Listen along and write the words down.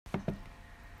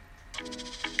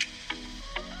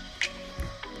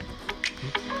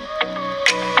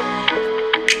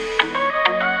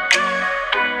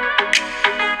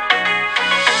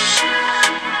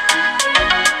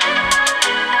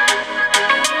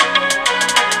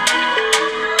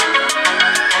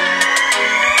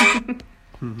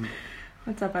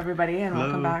What's up, everybody, and Hello.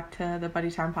 welcome back to the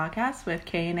Buddy Time Podcast with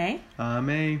Kay and A. I'm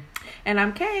A. And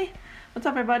I'm Kay. What's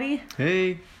up, everybody?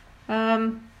 Hey.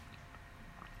 Good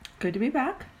to be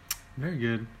back. Very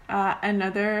good.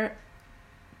 Another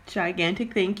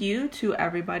gigantic thank you to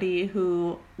everybody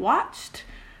who watched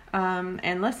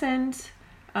and listened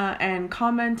and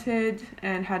commented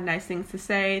and had nice things to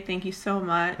say. Thank you so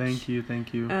much. Thank you.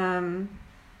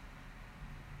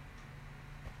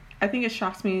 I think it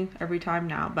shocks me every time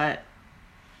now, but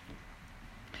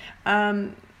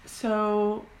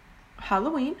so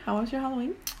Halloween, how was your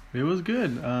Halloween? It was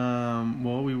good.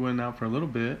 Well, we went out for a little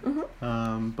bit,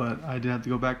 but I did have to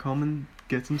go back home and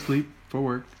get some sleep for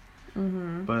work.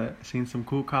 But seen some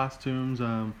cool costumes.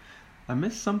 I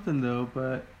missed something though,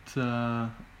 but it's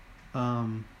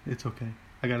okay.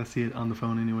 I gotta see it on the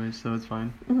phone anyway, so it's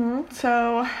fine.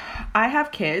 So I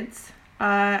have kids.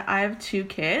 I have two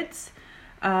kids.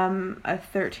 A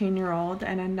 13-year-old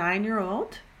and a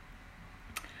 9-year-old.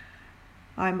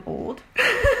 I'm old.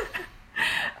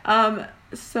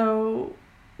 So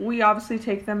we obviously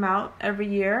take them out every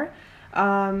year.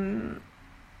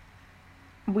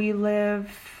 We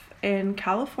live in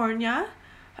California.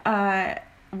 I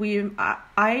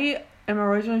am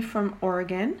originally from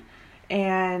Oregon,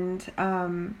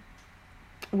 and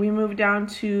we moved down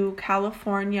to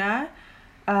California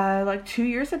like 2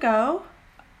 years ago.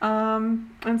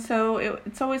 And so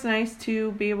it's always nice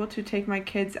to be able to take my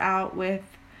kids out with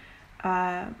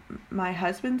my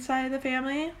husband's side of the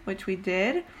family, which we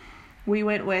did. We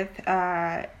went with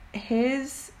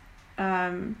his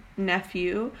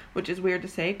nephew, which is weird to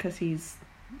say because he's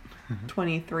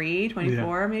 23,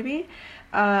 24 maybe.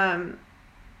 But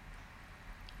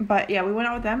yeah, we went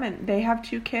out with them, and they have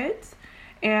two kids.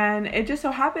 And it just so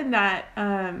happened that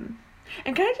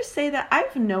and can I just say that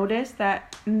I've noticed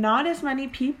that not as many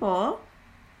people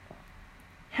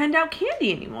hand out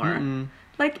candy anymore. Mm-mm.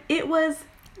 Like, it was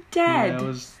dead. Yeah, it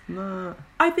was not.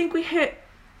 I think we hit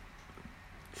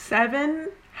 7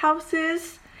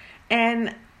 houses,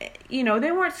 and, you know,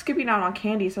 they weren't skipping out on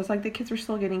candy, so it's like the kids were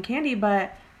still getting candy,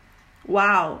 but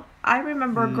wow. I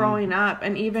remember growing up,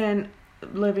 and even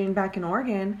living back in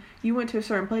Oregon, you went to a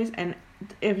certain place, and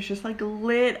it was just, like,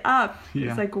 lit up. Yeah.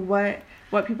 It's like what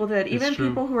people did. It's Even true.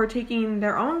 people who were taking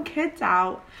their own kids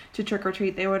out to trick or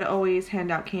treat, they would always hand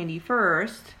out candy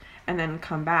first and then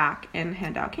come back and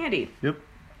hand out candy. Yep.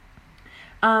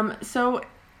 So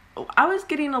I was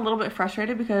getting a little bit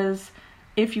frustrated because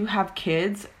if you have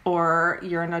kids or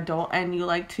you're an adult and you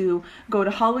like to go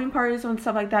to Halloween parties and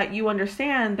stuff like that, you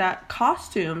understand that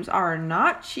costumes are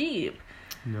not cheap.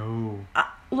 No.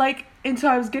 And so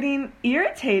I was getting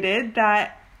irritated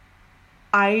that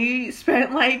I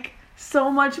spent like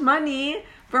so much money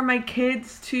for my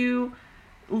kids to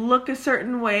look a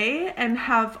certain way and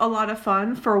have a lot of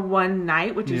fun for one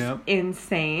night, which is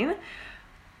insane.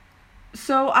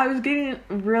 So I was getting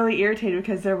really irritated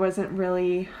because there wasn't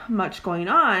really much going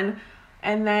on.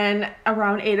 And then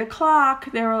around 8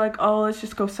 o'clock, they were like, oh, let's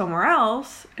just go somewhere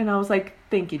else. And I was like,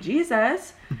 thank you,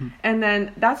 Jesus. And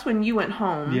then that's when you went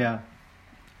home. Yeah.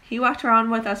 He walked around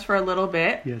with us for a little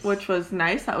bit, Yes. which was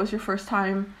nice. That was your first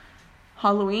time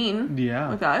Halloween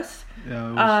with us. Yeah,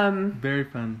 it was very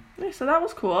fun. Yeah, so that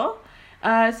was cool.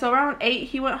 So around 8,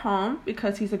 he went home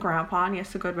because he's a grandpa and he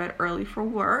has to go to bed early for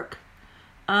work.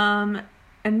 And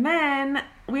then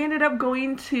we ended up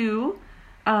going to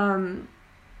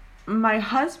my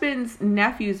husband's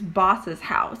nephew's boss's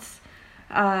house.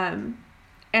 And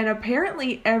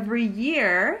apparently every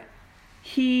year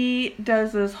he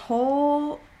does this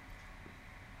whole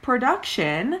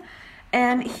production,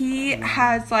 and he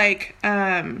has like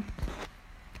what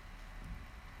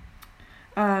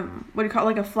do you call it,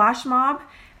 like a flash mob,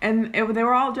 and they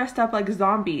were all dressed up like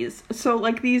zombies. So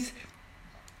like these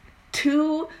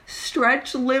 2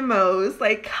 stretch limos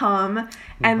like come,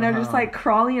 and they're just like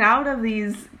crawling out of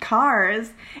these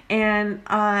cars, and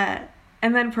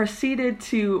then proceeded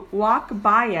to walk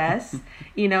by us,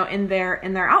 you know, in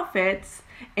their outfits,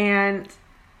 and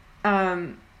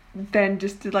then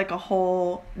just did like a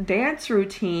whole dance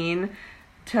routine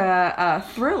to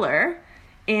Thriller.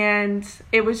 And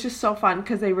it was just so fun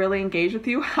because they really engaged with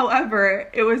you. However,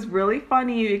 it was really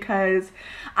funny because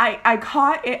I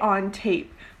caught it on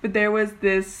tape, but there was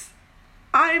this,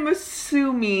 I'm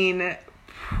assuming,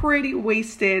 pretty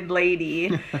wasted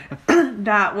lady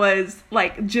that was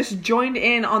like just joined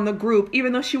in on the group,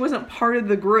 even though she wasn't part of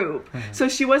the group. So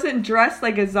she wasn't dressed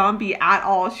like a zombie at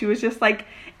all. She was just like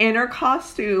in her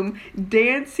costume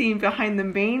dancing behind the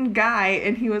main guy,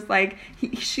 and he was like,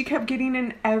 she kept getting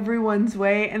in everyone's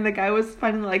way, and the guy was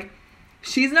finally like,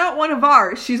 she's not one of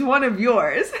ours. She's one of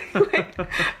yours. Like,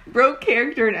 broke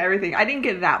character and everything. I didn't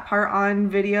get that part on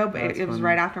video, but it was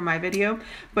right after my video.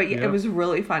 But yeah, it was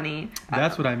really funny.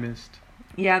 That's what I missed.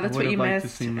 Yeah, that's what you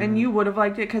missed. And you would have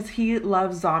liked it because he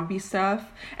loves zombie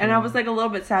stuff. And I was like a little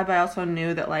bit sad, but I also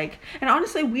knew that like... And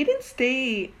honestly, we didn't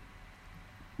stay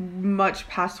much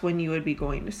past when you would be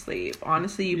going to sleep.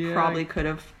 Honestly, you probably could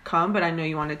have come, but I know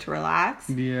you wanted to relax.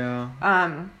 Yeah.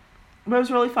 But it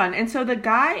was really fun. And so the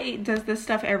guy does this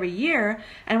stuff every year.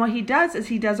 And what he does is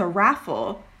he does a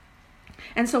raffle.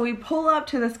 And so we pull up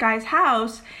to this guy's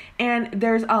house and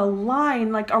there's a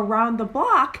line like around the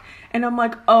block. And I'm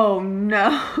like, oh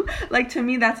no. Like, to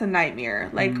me, that's a nightmare.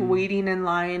 Like, waiting in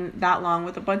line that long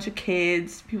with a bunch of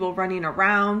kids, people running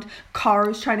around,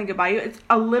 cars trying to get by you. It's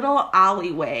a little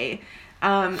alleyway.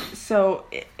 So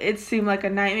it seemed like a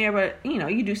nightmare, but you know,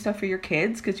 you do stuff for your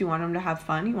kids because you want them to have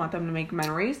fun. You want them to make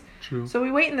memories. True. So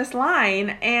we wait in this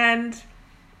line and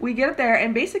we get up there,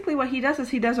 and basically what he does is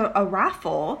he does a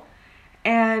raffle.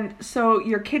 And so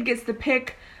your kid gets to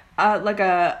pick like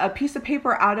a piece of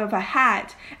paper out of a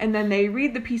hat, and then they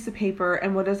read the piece of paper,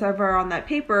 and whatever on that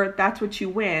paper, that's what you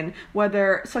win.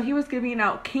 So he was giving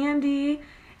out candy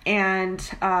and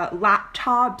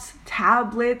laptops,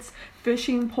 tablets,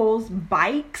 fishing poles,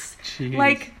 bikes. Jeez.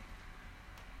 Like,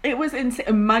 it was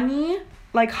insane. Money,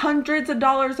 like hundreds of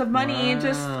dollars of money, and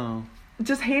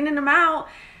just handing them out.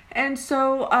 And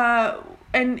so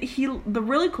and the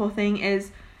really cool thing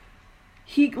is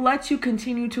he lets you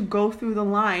continue to go through the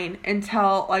line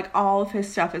until like all of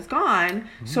his stuff is gone.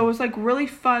 So it was like really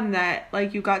fun that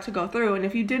like you got to go through, and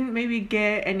if you didn't maybe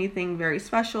get anything very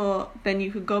special, then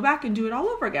you could go back and do it all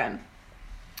over again.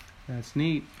 That's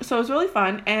neat. So it was really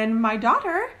fun, and my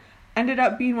daughter ended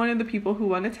up being one of the people who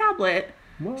won a tablet.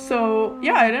 Whoa. So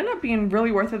yeah, it ended up being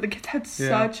really worth it. The kids had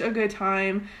such a good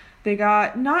time. They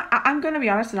got I'm gonna be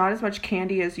honest, not as much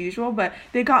candy as usual, but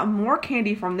they got more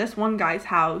candy from this one guy's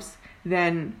house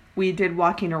than we did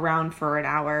walking around for an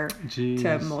hour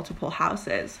to multiple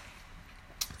houses.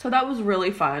 So that was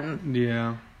really fun.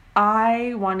 Yeah.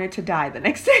 I wanted to die the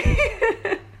next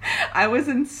day. I was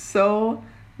in so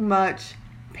much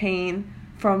pain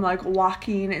from like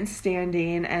walking and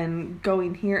standing and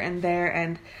going here and there,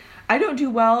 and I don't do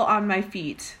well on my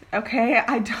feet. Okay,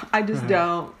 I just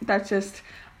don't. That's just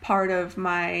part of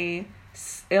my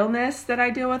illness that I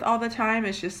deal with all the time.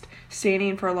 It's just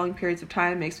standing for long periods of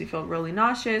time makes me feel really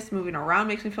nauseous. Moving around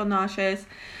makes me feel nauseous.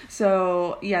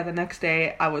 So yeah, the next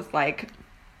day I was like,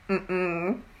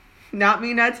 not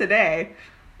me, not today.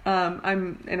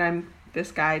 I'm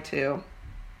this guy too.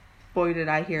 Boy, did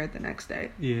I hear it the next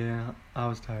day. Yeah, I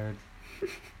was tired.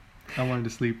 I wanted to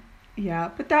sleep. Yeah,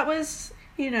 but that was.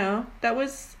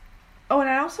 Oh, and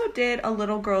I also did a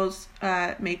little girl's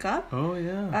makeup. Oh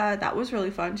yeah. That was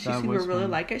really fun. She seemed to really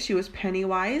like it. She was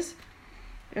Pennywise,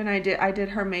 and I did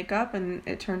her makeup, and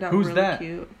it turned out really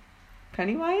cute.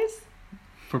 Pennywise?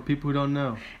 For people who don't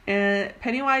know. And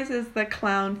Pennywise is the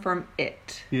clown from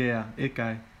It. Yeah, It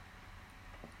guy.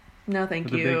 No,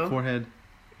 thank you. With the big forehead.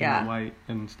 Yeah. And white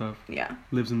and stuff. Yeah.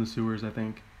 Lives in the sewers, I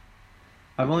think.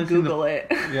 I've only Google it.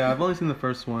 Yeah, I've only seen the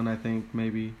first one, I think,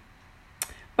 maybe.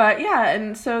 But yeah,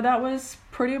 and so that was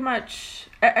pretty much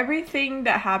everything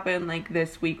that happened like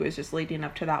this week was just leading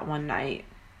up to that one night.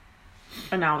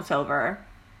 And now it's over.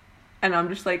 And I'm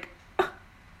just like,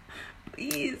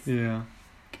 please. Yeah.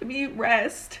 Give me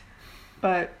rest.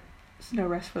 But there's no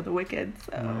rest for the wicked,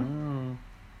 so. Oh.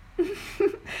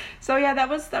 So yeah, that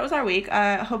was our week.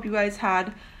 I hope you guys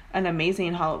had an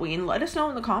amazing Halloween. Let us know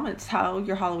in the comments how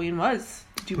your Halloween was.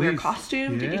 Did you wear a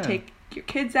costume? Yeah. Did you take your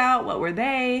kids out? What were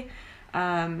they?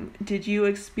 Did you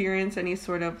experience any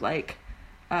sort of like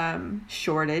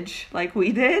shortage like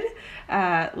we did?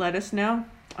 Let us know.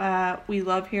 We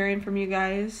love hearing from you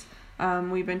guys.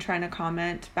 We've been trying to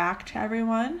comment back to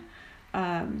everyone.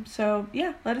 So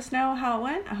yeah, let us know how it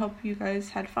went. I hope you guys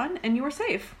had fun and you were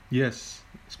safe. Yes,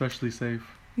 especially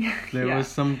safe. There was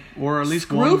some, or at least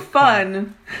Screw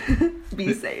fun.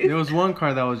 Be safe. There was one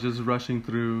car that was just rushing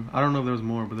through. I don't know if there was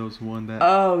more, but there was one that.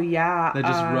 Oh yeah. That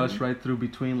just rushed right through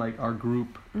between like our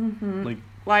group. Mm-hmm.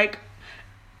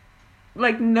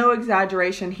 Like no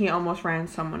exaggeration, he almost ran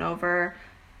someone over,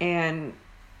 and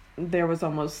there was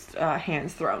almost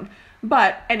hands thrown.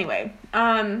 But anyway,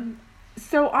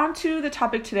 so on to the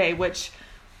topic today, which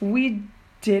we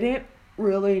didn't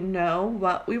really know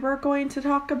what we were going to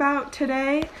talk about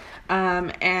today,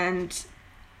 and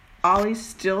Ollie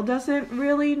still doesn't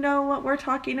really know what we're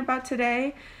talking about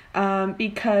today,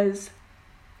 because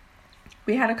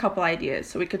we had a couple ideas.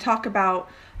 So we could talk about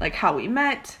like how we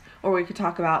met, or we could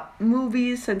talk about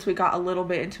movies, since we got a little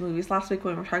bit into movies last week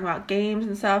when we were talking about games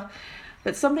and stuff.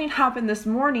 But something happened this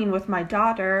morning with my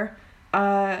daughter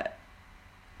that,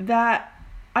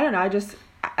 I don't know,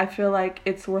 I feel like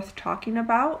it's worth talking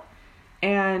about.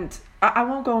 And I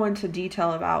won't go into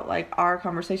detail about like our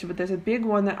conversation, but there's a big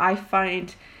one that I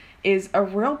find is a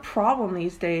real problem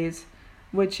these days,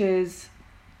 which is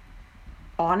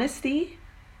honesty.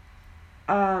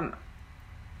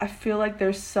 I feel like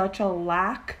there's such a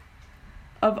lack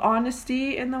of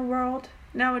honesty in the world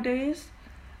nowadays.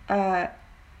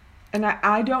 And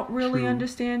I don't really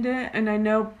understand it. And I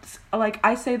know, like,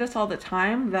 I say this all the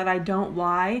time, that I don't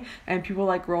lie. And people,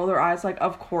 like, roll their eyes like,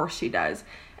 of course she does.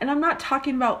 And I'm not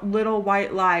talking about little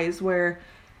white lies where,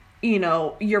 you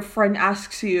know, your friend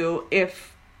asks you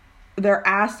if their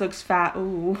ass looks fat,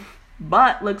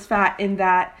 butt looks fat in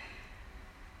that,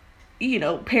 you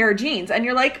know, pair of jeans. And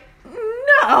you're like,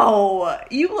 no,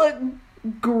 you look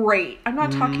great. I'm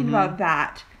not talking about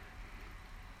that.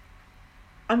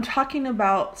 I'm talking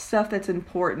about stuff that's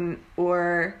important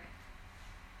or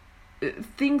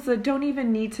things that don't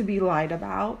even need to be lied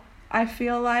about, I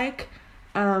feel like.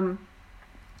 And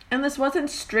this wasn't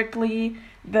strictly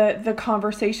the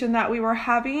conversation that we were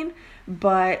having,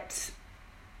 but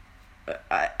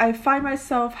I find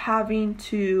myself having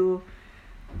to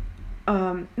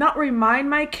not remind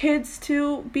my kids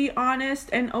to be honest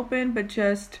and open, but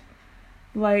just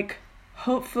like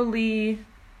hopefully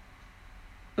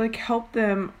like help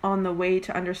them on the way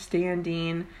to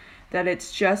understanding that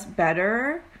it's just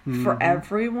better for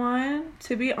everyone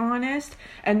to be honest.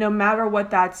 And no matter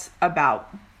what that's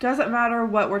about, doesn't matter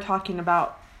what we're talking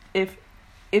about, if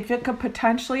it could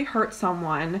potentially hurt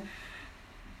someone,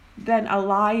 then a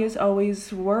lie is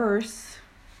always worse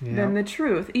than the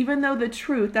truth. Even though the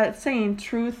truth, that saying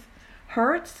truth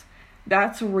hurts,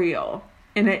 that's real,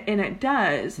 and it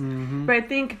does. But I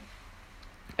think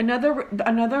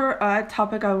another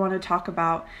topic I want to talk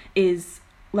about is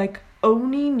like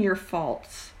owning your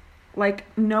faults, like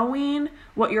knowing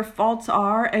what your faults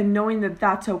are and knowing that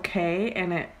that's okay,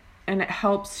 and it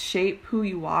helps shape who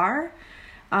you are.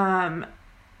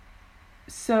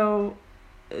 So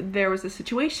there was a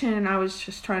situation, and I was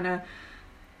just trying to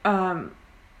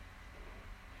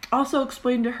also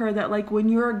explain to her that, like, when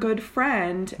you're a good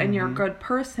friend and you're a good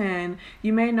person,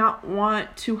 you may not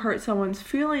want to hurt someone's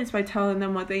feelings by telling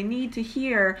them what they need to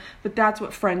hear, but that's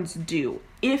what friends do,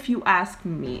 if you ask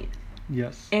me.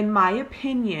 Yes. In my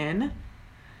opinion,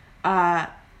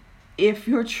 if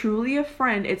you're truly a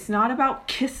friend, it's not about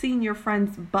kissing your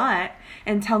friend's butt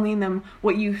and telling them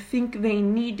what you think they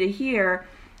need to hear.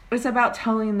 It's about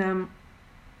telling them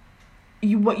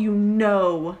what you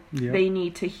know they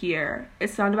need to hear.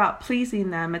 It's not about pleasing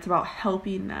them. It's about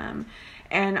helping them.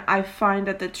 And I find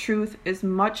that the truth is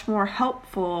much more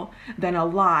helpful than a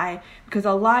lie, because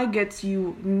a lie gets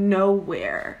you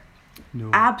nowhere. No.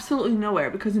 Absolutely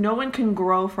nowhere, because no one can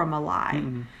grow from a lie.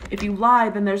 If you lie,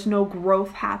 then there's no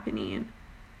growth happening.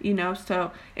 You know,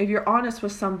 so if you're honest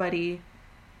with somebody,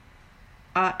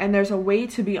 and there's a way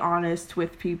to be honest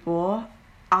with people,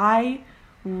 I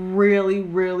really,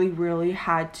 really, really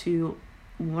had to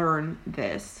learn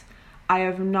this. I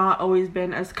have not always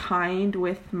been as kind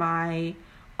with my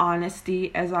honesty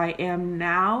as I am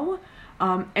now.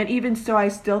 And even so, I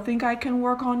still think I can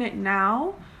work on it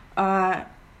now. But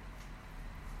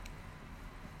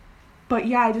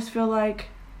yeah, I just feel like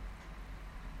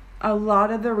a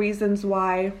lot of the reasons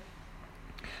why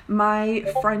my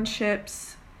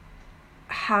friendships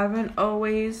haven't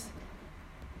always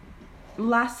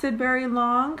lasted very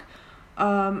long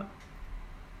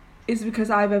is because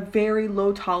I have a very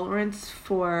low tolerance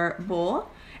for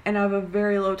bull, and I have a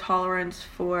very low tolerance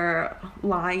for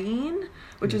lying,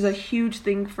 which is a huge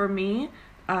thing for me.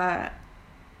 And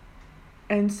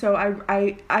so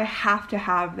I have to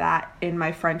have that in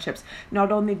my friendships.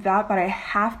 Not only that, but I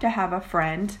have to have a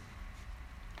friend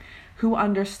who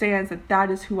understands that that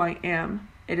is who I am.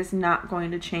 It is not going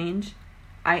to change.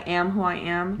 I am who I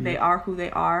am. They are who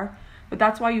they are. But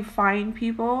that's why you find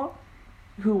people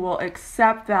who will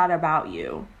accept that about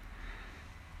you.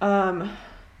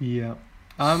 Yeah.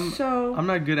 I'm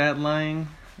not good at lying,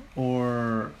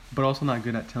 but also not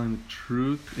good at telling the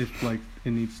truth if like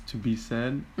it needs to be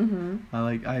said.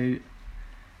 I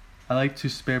like to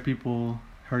spare people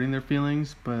hurting their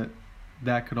feelings, but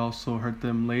that could also hurt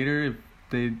them later if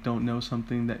they don't know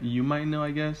something that you might know,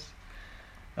 I guess.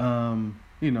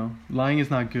 You know, lying is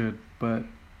not good, but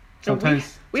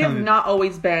sometimes we have not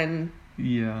always been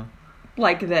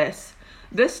like this.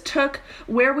 This took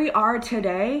where we are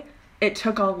today. It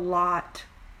took a lot.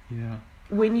 Yeah.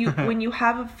 When you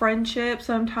have a friendship,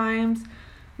 sometimes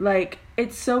like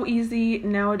it's so easy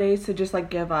nowadays to just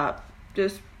like give up.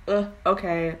 Just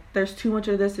okay, there's too much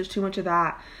of this, there's too much of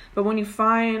that. But when you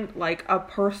find, like, a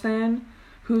person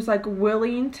who's, like,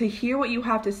 willing to hear what you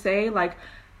have to say, like,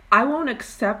 I won't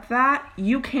accept that.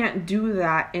 You can't do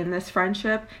that in this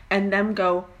friendship. And them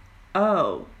go,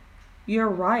 oh, you're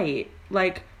right.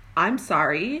 Like, I'm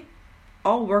sorry.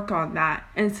 I'll work on that.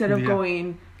 Instead of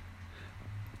going,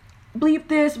 bleep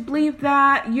this, bleep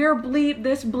that, you're bleep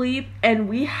this, bleep. And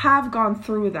we have gone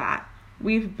through that.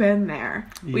 We've been there.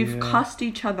 We've cussed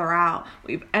each other out.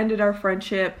 We've ended our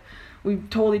friendship. We've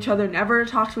told each other never to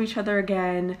talk to each other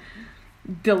again.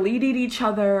 Deleted each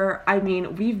other. I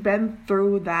mean, we've been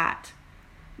through that.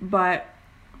 But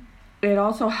it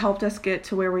also helped us get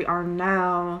to where we are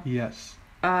now. Yes.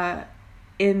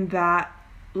 In that,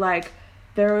 like,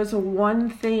 there is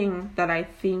one thing that I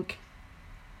think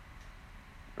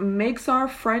makes our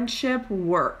friendship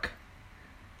work.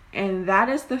 And that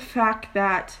is the fact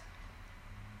that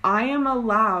I am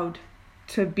allowed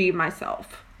to be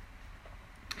myself.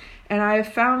 And I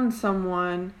have found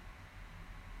someone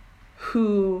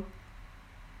who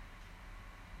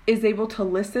is able to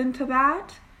listen to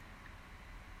that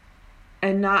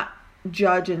and not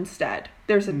judge instead.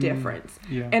 There's a difference.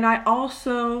 Yeah. And I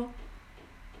also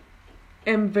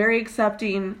am very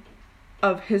accepting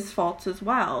of his faults as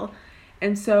well.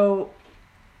 And so,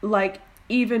 like,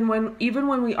 even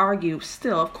when we argue,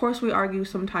 still, of course we argue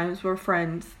sometimes, we're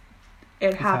friends.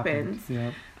 It happens.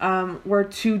 Yeah. We're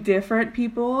two different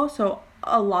people, so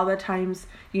a lot of times,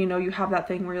 you know, you have that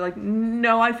thing where you're like,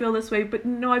 no, I feel this way, but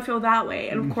no, I feel that way.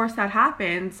 And of course that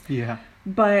happens. Yeah.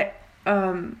 But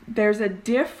there's a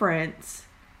difference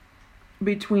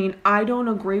between I don't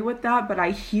agree with that, but I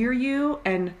hear you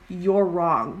and you're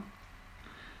wrong.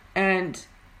 And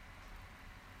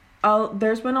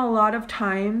there's been a lot of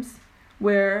times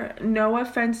where, no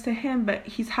offense to him, but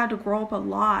he's had to grow up a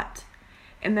lot.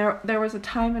 And there was a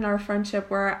time in our friendship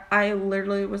where I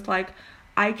literally was like,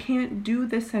 I can't do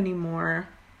this anymore.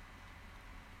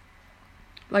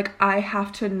 Like, I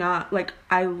have to not, like,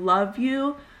 I love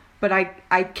you, but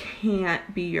I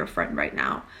can't be your friend right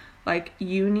now. Like,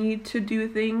 you need to do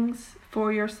things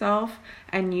for yourself,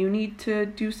 and you need to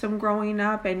do some growing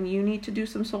up, and you need to do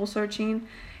some soul searching.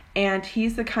 And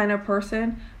he's the kind of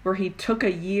person where he took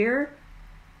a year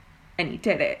and he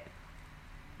did it.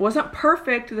 Wasn't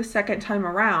perfect the second time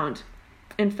around.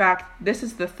 In fact, this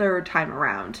is the third time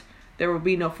around. There will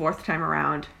be no fourth time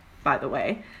around, by the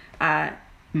way.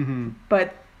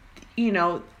 But, you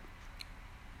know,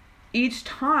 each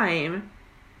time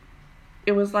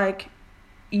it was like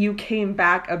you came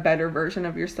back a better version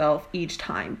of yourself each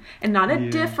time. And not a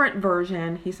different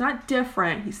version. He's not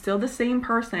different. He's still the same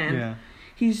person. Yeah.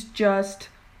 He's just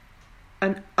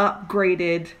an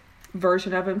upgraded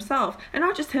version of himself. And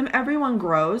not just him, everyone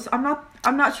grows. I'm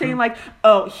not saying like,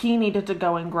 oh, he needed to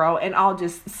go and grow and I'll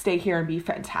just stay here and be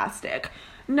fantastic.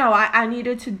 No, I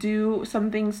needed to do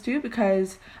some things too,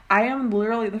 because I am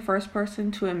literally the first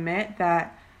person to admit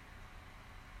that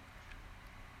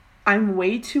I'm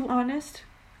way too honest.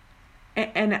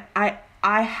 And I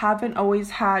haven't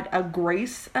always had a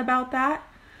grace about that.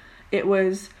 It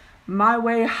was my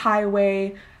way,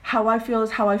 highway. How I feel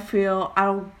is how I feel. I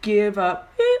don't give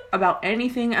up about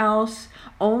anything else.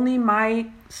 Only my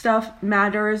stuff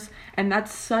matters. And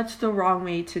that's such the wrong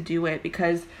way to do it,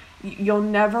 because you'll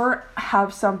never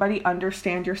have somebody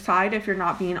understand your side if you're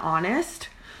not being honest.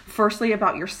 Firstly,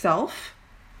 about yourself.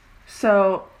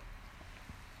 So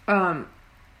I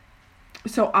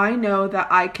know that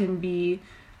I can be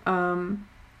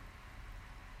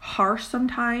harsh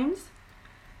sometimes,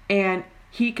 and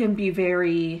he can be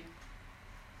very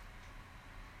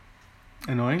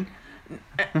annoying.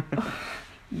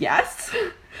 Yes.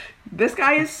 This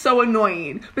guy is so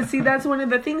annoying. But see, that's one of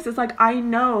the things. It's like, I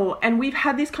know, and we've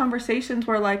had these conversations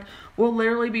where like we'll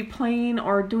literally be playing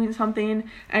or doing something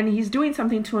and he's doing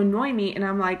something to annoy me, and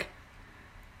I'm like,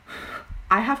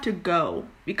 I have to go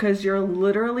because you're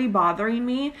literally bothering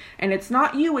me, and it's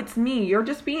not you, it's me. You're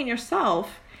just being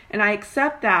yourself, and I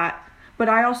accept that, but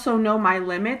I also know my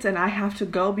limits, and I have to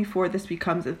go before this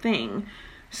becomes a thing.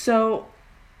 So,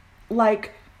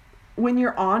 like, when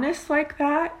you're honest like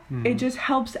that, it just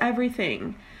helps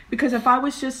everything. Because if I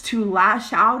was just to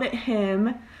lash out at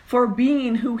him for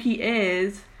being who he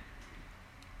is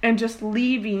and just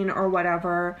leaving or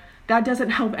whatever, that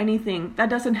doesn't help anything. That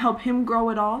doesn't help him grow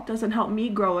at all. Doesn't help me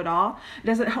grow at all. It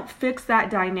doesn't help fix that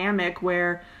dynamic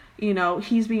where, you know,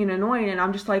 he's being annoying and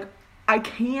I'm just like, I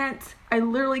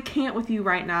literally can't with you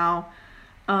right now.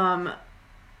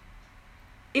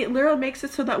 It literally makes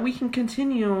it so that we can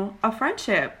continue a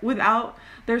friendship without,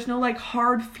 there's no like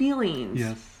hard feelings.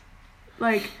 Yes.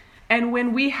 Like, and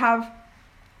when we have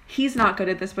he's not good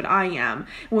at this, but I am.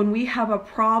 When we have a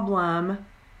problem,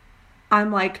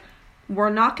 I'm like, we're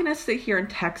not going to sit here and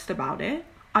text about it.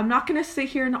 I'm not going to sit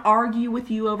here and argue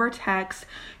with you over text.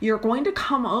 You're going to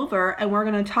come over and we're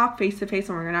going to talk face to face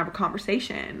and we're going to have a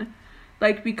conversation.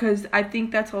 Like, because I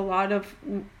think that's a lot of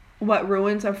what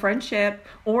ruins a friendship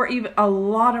or even a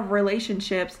lot of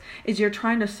relationships is you're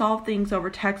trying to solve things over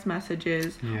text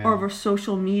messages or over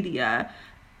social media,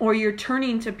 or you're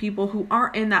turning to people who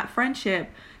aren't in that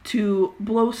friendship to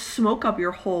blow smoke up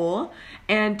your hole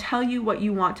and tell you what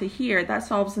you want to hear. That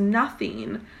solves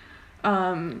nothing.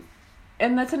 And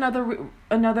that's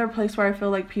another place where I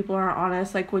feel like people aren't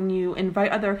honest. Like when you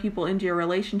invite other people into your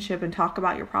relationship and talk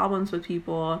about your problems with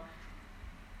people,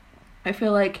 I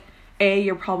feel like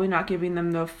you're probably not giving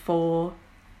them the full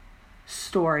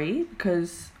story,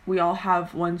 because we all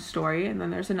have one story and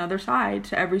then there's another side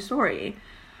to every story.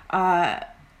 But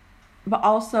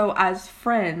also as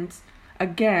friends,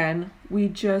 again, we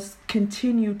just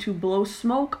continue to blow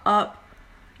smoke up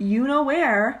you know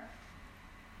where.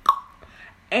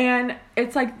 And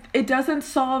it's like, it doesn't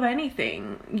solve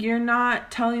anything. You're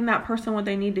not telling that person what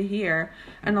they need to hear.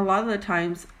 And a lot of the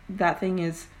times that thing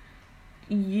is,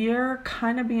 you're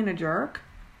kind of being a jerk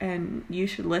and you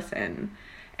should listen.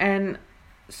 And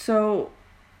so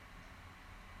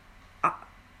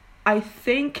I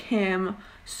thank him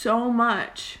so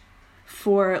much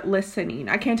for listening.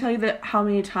 I can't tell you that how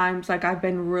many times like I've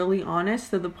been really honest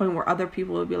to the point where other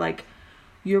people would be like,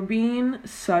 you're being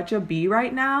such a bee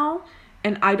right now,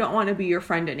 and I don't want to be your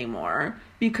friend anymore,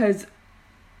 because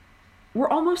we're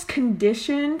almost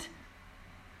conditioned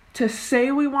to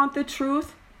say we want the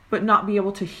truth, but not be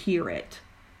able to hear it.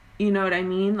 You know what I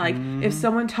mean? Like, if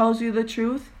someone tells you the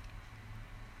truth,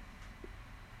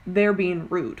 they're being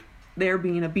rude. They're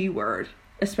being a B word,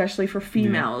 especially for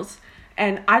females. Yeah.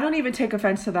 And I don't even take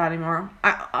offense to that anymore.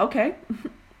 Okay.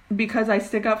 Because I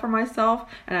stick up for myself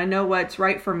and I know what's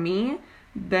right for me,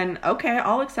 then okay,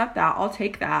 I'll accept that. I'll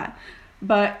take that.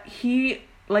 But he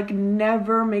like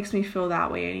never makes me feel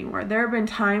that way anymore. There have been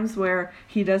times where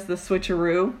he does the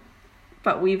switcheroo,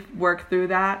 but we've worked through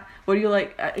that. What do you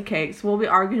like? Okay, so we'll be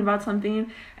arguing about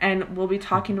something and we'll be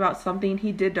talking about something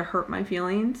he did to hurt my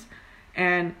feelings,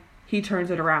 and he turns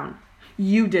it around.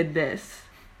 You did this.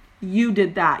 You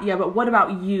did that. Yeah, but what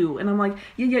about you? And I'm like,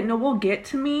 no, we'll get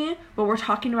to me, but we're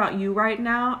talking about you right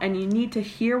now, and you need to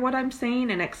hear what I'm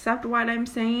saying and accept what I'm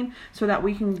saying so that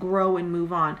we can grow and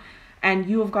move on. And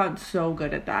you have gotten so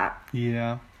good at that.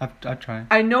 Yeah, I've tried.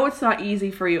 I know it's not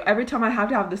easy for you. Every time I have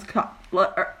to have this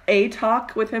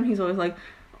talk with him, he's always like,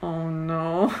 oh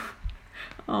no.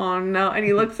 Oh no. And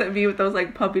he looks at me with those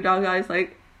like puppy dog eyes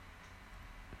like,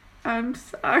 I'm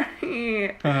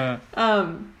sorry.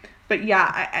 But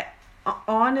yeah, I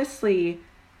honestly,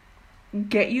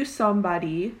 get you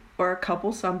somebody or a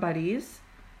couple somebodies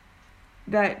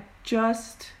that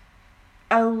just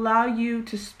allow you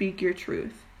to speak your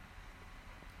truth.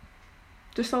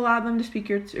 Just allow them to speak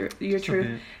your truth.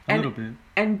 A little bit.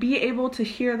 And be able to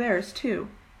hear theirs too.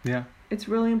 Yeah. It's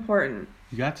really important.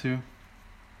 You got to.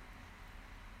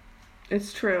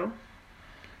 It's true.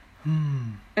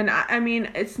 And I mean,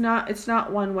 it's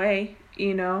not one way,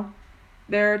 you know.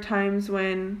 There are times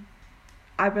when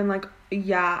I've been like,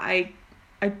 yeah, I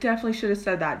definitely should have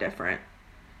said that different.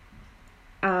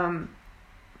 Or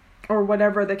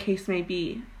whatever the case may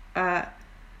be.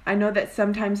 I know that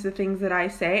sometimes the things that I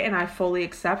say and I fully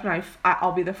accept, and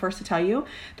I'll be the first to tell you,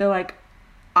 they're like,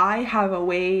 I have a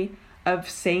way of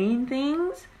saying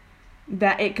things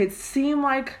that it could seem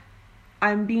like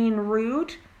I'm being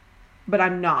rude, but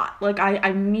I'm not. Like,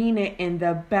 I mean it in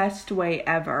the best way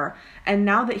ever. And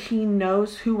now that he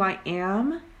knows who I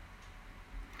am,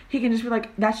 he can just be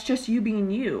like, that's just you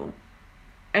being you.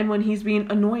 And when he's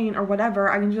being annoying or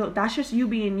whatever, I can just like, that's just you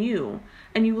being you.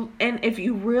 And if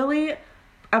you really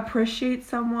appreciate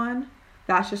someone,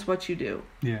 that's just what you do.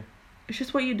 Yeah. It's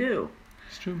just what you do.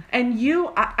 It's true. And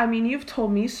I mean, you've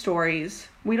told me stories.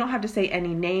 We don't have to say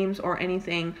any names or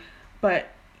anything, but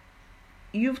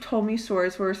you've told me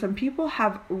stories where some people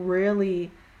have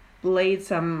really laid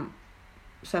some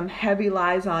heavy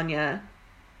lies on you.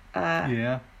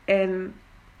 Yeah. And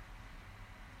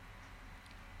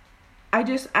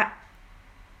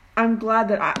I'm glad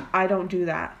that I don't do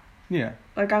that. Yeah.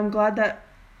 Like, I'm glad that,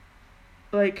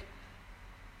 like,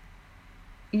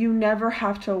 you never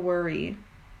have to worry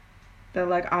that,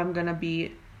 like, I'm gonna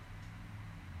be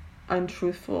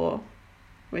untruthful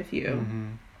with you. Mm-hmm.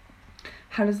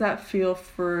 How does that feel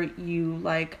for you,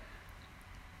 like,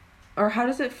 or how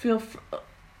does it feel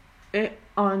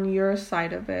on your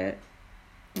side of it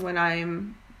when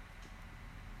I'm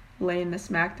laying the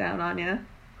smack down on you?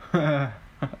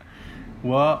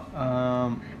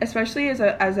 Well, especially as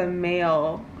a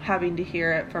male having to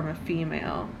hear it from a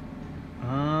female.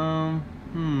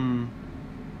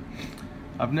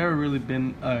 I've never really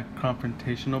been a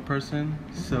confrontational person,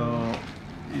 so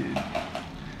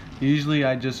usually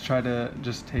I just try to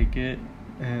just take it,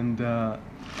 and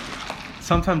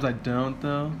sometimes I don't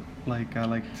though. Like I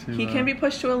like to. He can be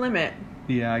pushed to a limit.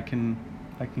 Yeah, I can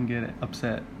get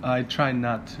upset. I try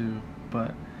not to,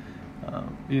 but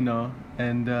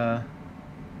and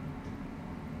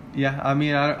yeah. I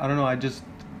mean, I don't know. I just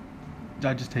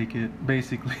take it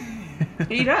basically.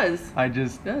 He does. I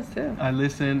just does too. I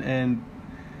listen, and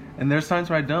there's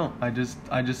times where I don't. I just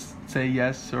say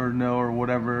yes or no or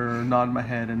whatever, or nod my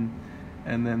head, and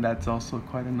then that's also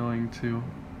quite annoying too.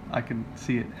 I can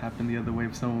see it happen the other way.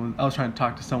 If I was trying to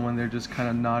talk to someone, they're just kind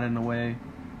of nodding away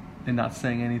and not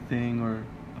saying anything or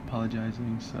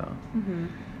apologizing. So,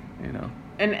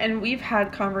 And we've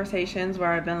had conversations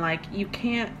where I've been like, you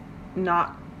can't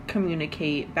not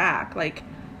communicate back. Like,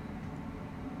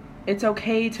 it's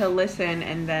okay to listen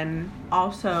and then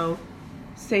also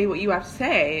say what you have to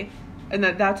say, and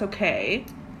that's okay.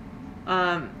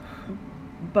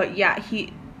 But yeah,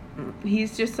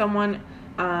 he's just someone,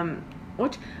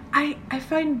 which I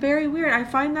find very weird. I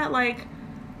find that, like,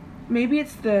 maybe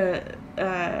it's the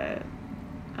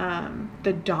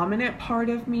dominant part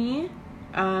of me,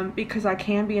 because I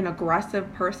can be an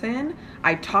aggressive person.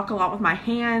 I talk a lot with my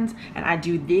hands, and I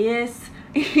do this,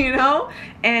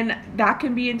 and that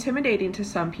can be intimidating to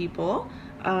some people.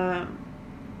 I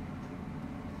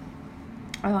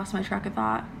lost my track of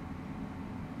thought.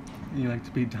 You like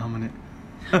to be dominant.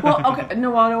 Well, okay. No,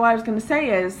 what I was going to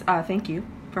say is, thank you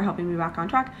for helping me back on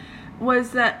track,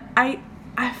 was that I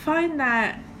find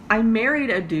that I married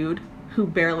a dude who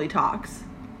barely talks.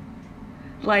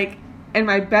 Like, and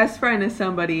my best friend is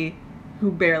somebody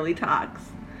who barely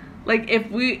talks. Like,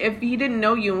 if he didn't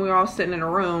know you and we were all sitting in a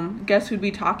room, guess who'd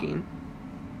be talking?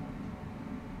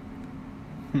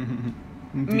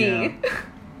 Me. Like,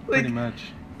 pretty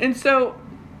much. And so,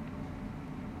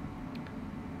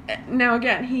 now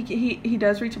again, he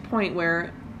does reach a point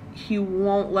where he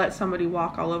won't let somebody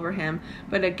walk all over him.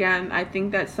 But again, I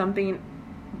think that's something,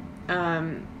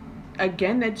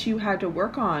 again, that you had to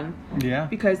work on. Yeah.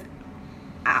 Because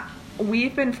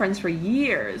we've been friends for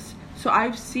years. So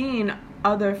I've seen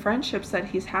other friendships that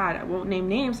he's had. I won't name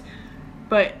names,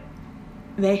 but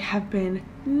they have been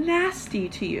nasty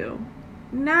to you.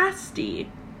 Nasty.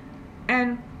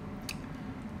 And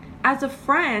as a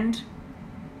friend,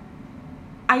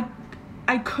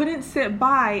 I couldn't sit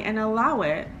by and allow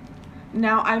it.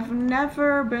 Now, I've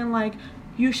never been like,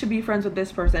 you should be friends with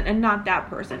this person and not that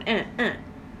person.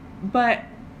 But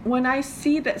when I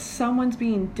see that someone's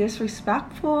being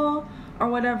disrespectful or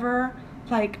whatever,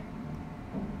 like,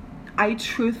 I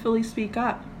truthfully speak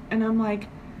up. And I'm like,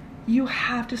 you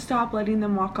have to stop letting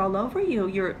them walk all over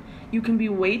you. You can be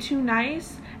way too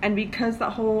nice. And because the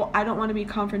whole I don't want to be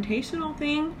confrontational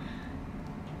thing,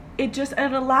 it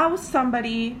allows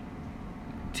somebody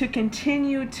to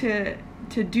continue to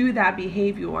do that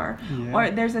behavior. Yeah. Or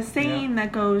there's a saying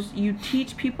that goes, you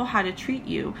teach people how to treat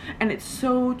you. And it's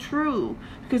so true.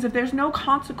 Because if there's no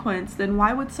consequence, then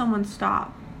why would someone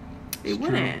stop? They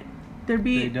wouldn't. There'd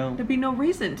be no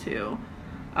reason to.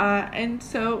 And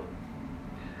so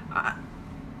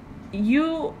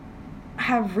you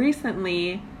have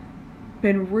recently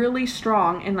been really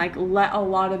strong and, like, let a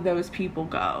lot of those people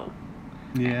go.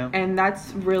 Yeah. And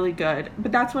that's really good.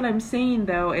 But that's what I'm saying,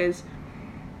 though, is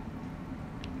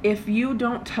if you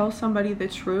don't tell somebody the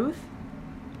truth,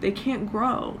 they can't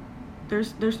grow.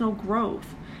 There's no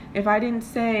growth. If I didn't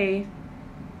say,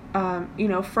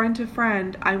 friend to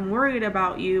friend, I'm worried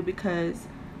about you because,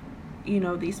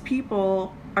 these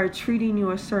people are treating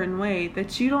you a certain way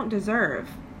that you don't deserve.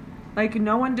 Like,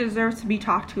 no one deserves to be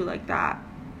talked to like that.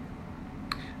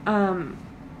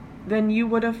 Then you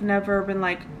would have never been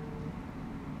like,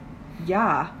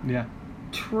 yeah,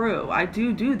 true, I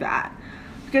do that.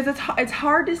 Because it's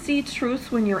hard to see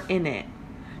truth when you're in it.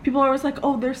 People are always like,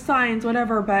 oh, there's signs,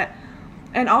 whatever,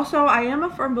 and also I am a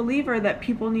firm believer that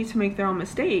people need to make their own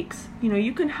mistakes.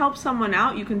 You can help someone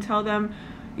out, you can tell them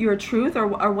your truth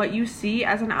or what you see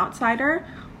as an outsider,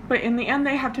 but in the end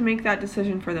they have to make that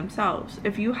decision for themselves.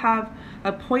 If you have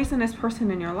a poisonous person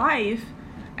in your life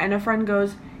and a friend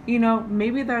goes,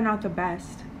 maybe they're not the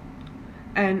best,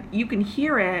 and you can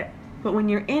hear it, but when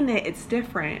you're in it, it's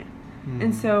different.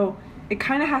 And so it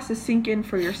kind of has to sink in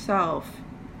for yourself.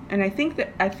 And I think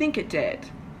it did.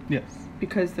 Yes.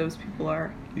 Because those people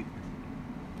are...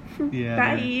 Yeah.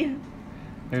 Bye.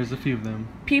 There's a few of them.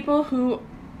 People who...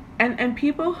 And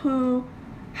people who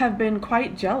have been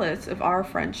quite jealous of our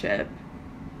friendship.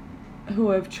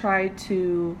 who have tried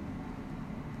to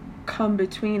come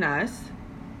between us,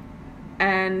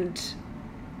 and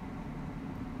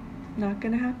not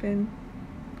gonna happen.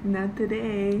 Not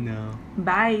today. No.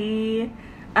 Bye.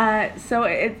 So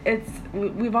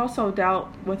we've also dealt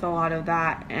with a lot of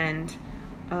that, and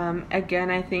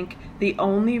again, I think the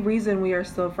only reason we are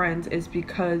still friends is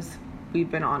because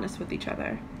we've been honest with each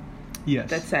other. Yes.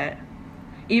 That's it.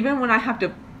 Even when I have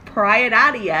to pry it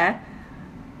out of you,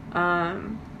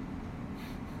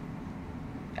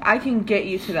 I can get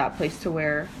you to that place to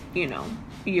where, you know,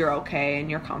 you're okay and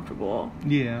you're comfortable.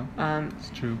 Yeah. It's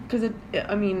true. Because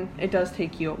it does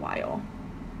take you a while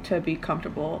to be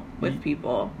comfortable with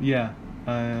people. Yeah.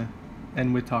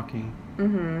 And with talking.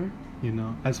 Mm-hmm. You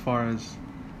know, as far as,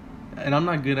 and I'm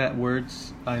not good at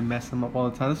words. I mess them up all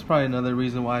the time. That's probably another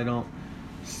reason why I don't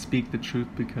speak the truth,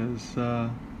 because,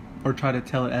 or try to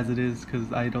tell it as it is,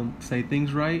 because I don't say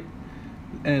things right.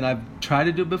 And I've tried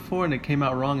to do it before, and it came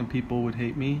out wrong, and people would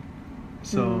hate me.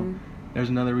 So there's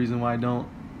another reason why I don't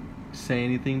say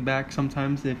anything back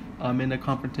sometimes if I'm in a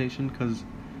confrontation, because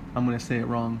I'm gonna say it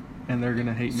wrong, and they're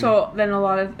gonna hate me. So then a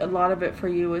lot of it for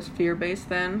you is fear-based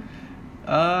then?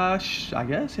 I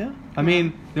guess, yeah. I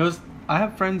mean, I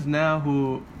have friends now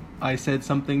who I said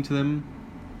something to them,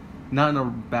 not in a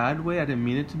bad way, I didn't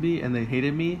mean it to be, and they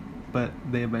hated me, but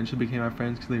they eventually became my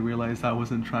friends because they realized I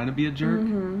wasn't trying to be a jerk.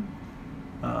 Mm-hmm.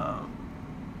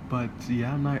 But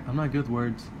yeah, I'm not good with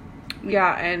words.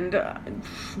 Yeah, and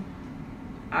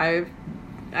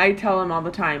I tell them all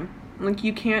the time, like,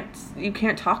 you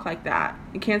can't talk like that.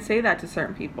 You can't say that to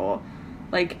certain people,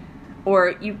 like,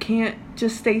 or you can't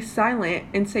just stay silent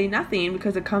and say nothing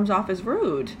because it comes off as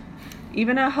rude.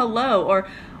 Even a hello, or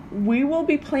we will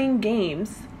be playing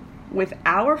games with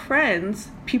our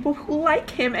friends, people who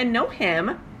like him and know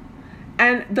him,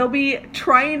 and they'll be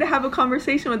trying to have a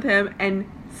conversation with him and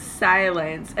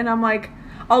silence. And I'm like,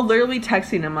 I'll literally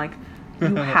texting him like,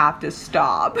 you have to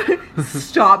stop.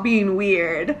 Stop being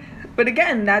weird. But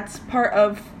again, that's part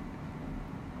of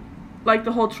like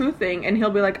the whole truth thing. And he'll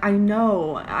be like, I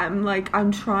know.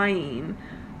 I'm trying.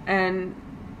 And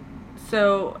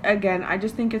so again, I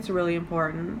just think it's really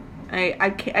important. I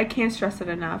can't stress it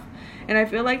enough. And I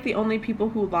feel like the only people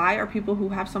who lie are people who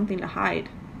have something to hide.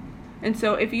 And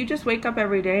so if you just wake up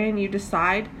every day and you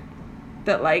decide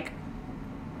that, like,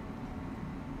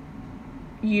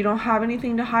 you don't have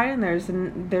anything to hide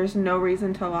and there's no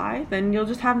reason to lie, then you'll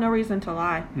just have no reason to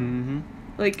lie. Mm-hmm.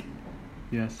 Like,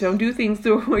 yes. Don't do things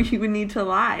to where you would need to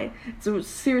lie. So it's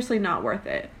seriously not worth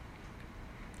it.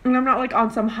 And I'm not like on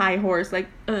some high horse, like,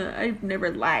 I've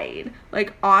never lied.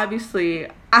 Like, obviously,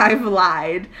 I've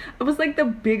lied. I was like the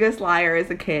biggest liar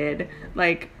as a kid.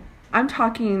 Like, I'm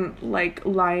talking like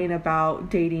lying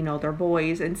about dating older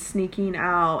boys and sneaking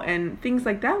out and things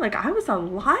like that. Like, I was a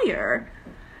liar.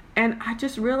 And I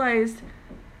just realized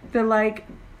that, like,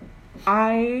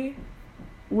 I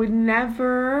would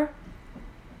never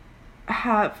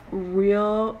have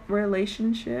real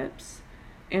relationships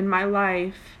in my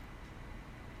life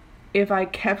if I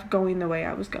kept going the way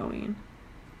I was going.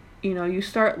 You know, you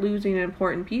start losing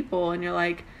important people and you're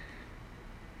like,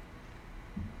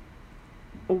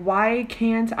 why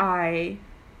can't I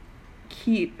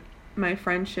keep my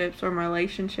friendships or my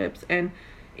relationships? And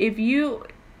if you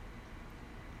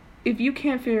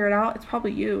can't figure it out, it's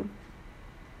probably you.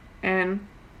 And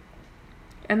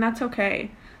that's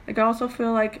okay. Like, I also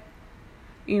feel like,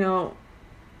 you know,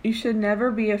 you should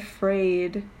never be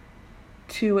afraid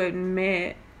to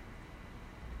admit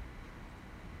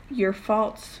your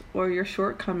faults or your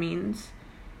shortcomings,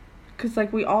 because,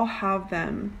 like, we all have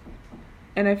them.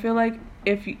 And I feel like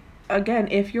if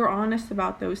you're honest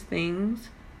about those things,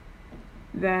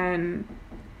 then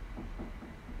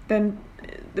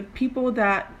the people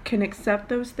that can accept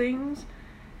those things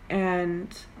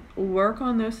and work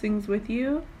on those things with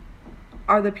you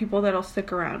are the people that'll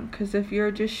stick around. Because if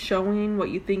you're just showing what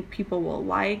you think people will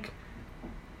like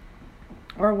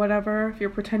or whatever, if you're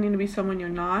pretending to be someone you're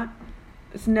not,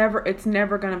 it's never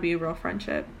going to be a real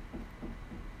friendship.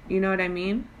 You know what I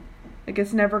mean? Like,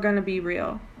 it's never going to be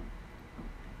real.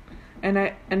 And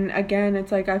again,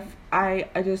 it's like I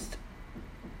was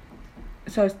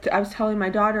telling my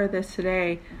daughter this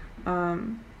today,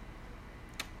 and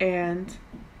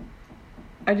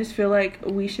I just feel like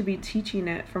we should be teaching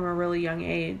it from a really young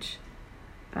age.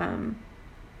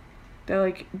 They're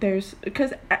like,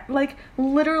 because like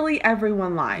literally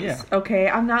everyone lies. Yeah. Okay,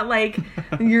 I'm not like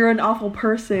you're an awful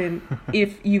person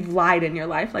if you've lied in your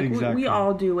life. Like, exactly. we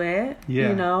all do it. Yeah.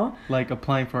 You know, like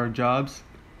applying for our jobs.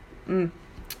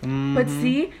 Mm-hmm. But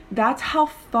see, that's how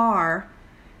far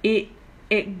it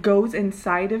goes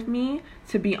inside of me,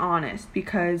 to be honest,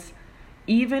 because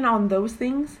even on those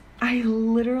things, I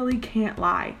literally can't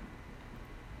lie.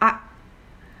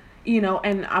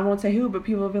 And I won't say who, but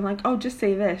people have been like, oh, just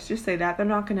say this, just say that. They're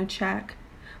not going to check.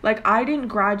 Like, I didn't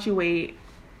graduate.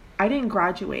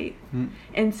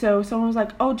 And so someone was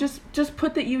like, oh, just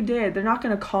put that you did. They're not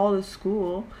going to call the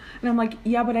school. And I'm like,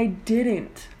 yeah, but I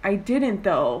didn't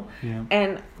though. Yeah.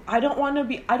 And I don't want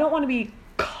to be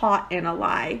caught in a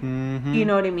lie. Mm-hmm. You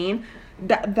know what I mean?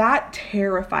 That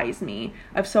terrifies me,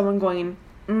 of someone going,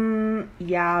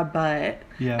 yeah, but.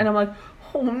 Yeah. And I'm like,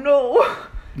 oh no.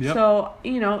 Yep. So,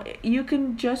 you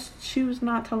can just choose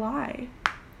not to lie.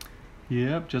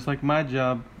 Yep, just like my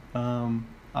job.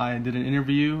 I did an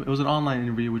interview. It was an online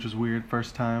interview, which was weird,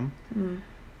 first time.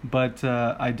 But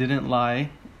I didn't lie.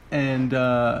 And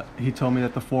he told me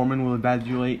that the foreman will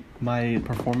evaluate my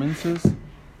performances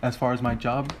as far as my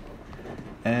job.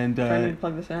 And do I need to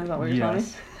plug this in? Is that what you're telling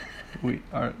me?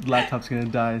 Our laptop's going to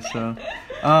die, so.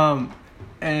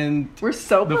 And we're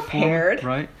so prepared.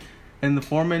 Foreman, right? And the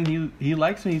foreman, he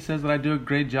likes me. He says that I do a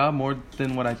great job, more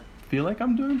than what I feel like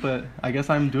I'm doing. But I guess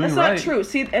I'm doing right. That's not true.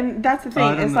 See, and that's the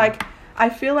thing. It's like, I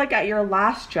feel like at your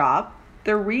last job,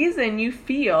 the reason you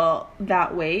feel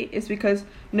that way is because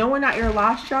no one at your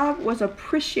last job was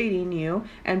appreciating you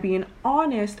and being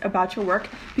honest about your work,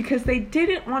 because they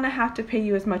didn't want to have to pay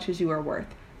you as much as you are worth.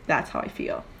 That's how I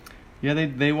feel. Yeah,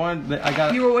 they wanted. I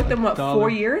got. You were with them, what,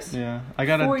 $4 years? Yeah, I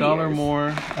got $1 more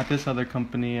at this other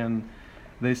company, and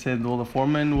they said, well, the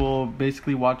foreman will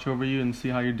basically watch over you and see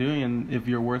how you're doing, and if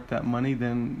you're worth that money,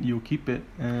 then you'll keep it.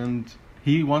 And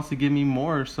he wants to give me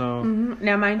more, so. Mm-hmm.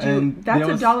 Now, mind you,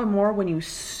 that's $1 more when you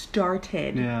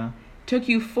started. Yeah. Took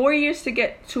you 4 years to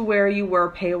get to where you were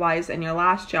pay-wise in your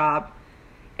last job,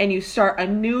 and you start a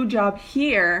new job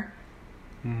here,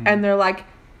 and they're like,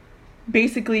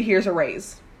 basically, here's a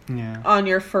raise. Yeah. On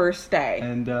your first day.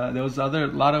 And there was a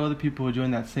lot of other people who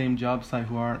joined that same job site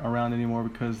who aren't around anymore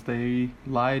because they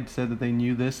lied, said that they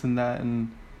knew this and that,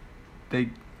 and they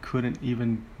couldn't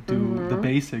even do the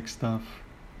basic stuff.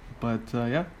 But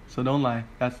yeah, so don't lie.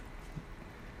 That's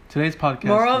today's podcast.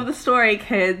 Moral of the story,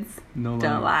 kids. No lying.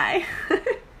 Don't lie.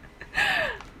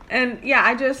 And yeah,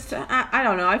 I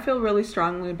don't know. I feel really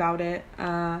strongly about it.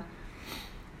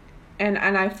 And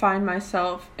I find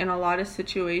myself in a lot of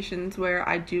situations where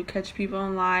I do catch people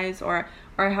in lies, or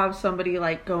I have somebody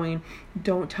like going,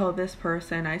 don't tell this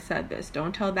person I said this,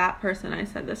 don't tell that person I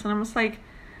said this. And I'm just like,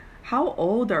 how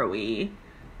old are we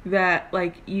that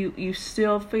like you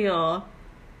still feel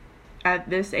at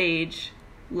this age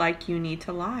like you need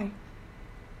to lie?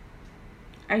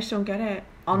 I just don't get it.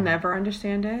 I'll never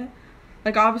understand it.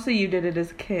 Like, obviously you did it as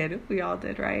a kid. We all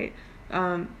did, right?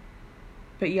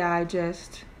 But yeah,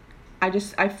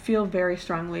 I feel very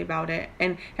strongly about it.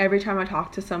 And every time I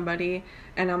talk to somebody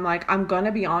and I'm like, I'm going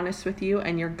to be honest with you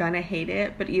and you're going to hate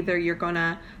it, but either you're going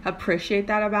to appreciate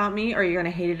that about me or you're going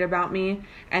to hate it about me,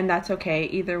 and that's okay.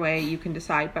 Either way, you can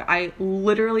decide. But I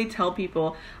literally tell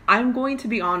people, I'm going to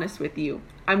be honest with you.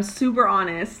 I'm super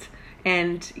honest.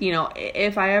 And,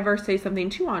 if I ever say something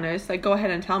too honest, like, go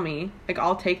ahead and tell me. Like,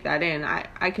 I'll take that in.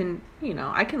 I can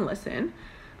listen.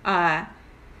 And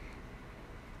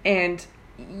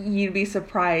you'd be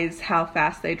surprised how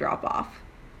fast they drop off.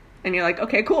 And you're like,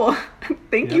 okay, cool.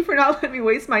 Thank you for not letting me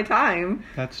waste my time.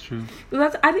 That's true.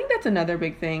 I think that's another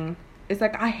big thing. It's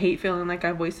like, I hate feeling like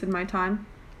I've wasted my time.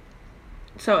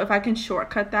 So if I can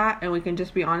shortcut that and we can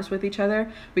just be honest with each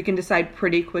other, we can decide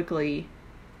pretty quickly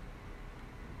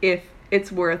if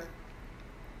it's worth,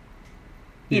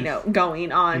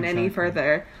 going on any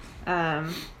further.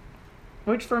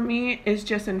 Which for me is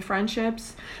just in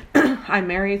friendships. I'm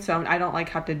married, so I don't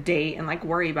have to date and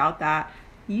worry about that.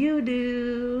 You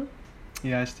do.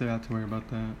 Yeah, I still have to worry about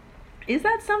that. Is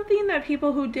that something that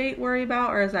people who date worry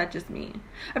about, or is that just me?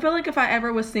 I feel like if I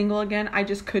ever was single again, I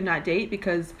just could not date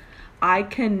because I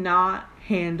cannot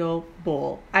handle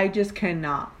bull. I just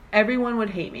cannot. Everyone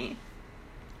would hate me.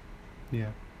 Yeah.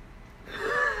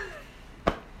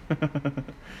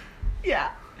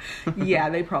 Yeah. Yeah,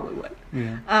 they probably would.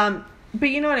 Yeah. But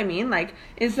you know what I mean?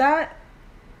 Is that...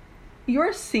 You're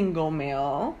a single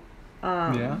male.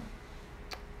 Yeah.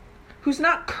 Who's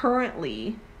not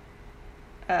currently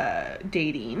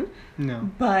dating.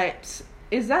 No. But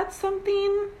is that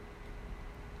something...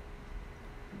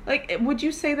 would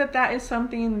you say that is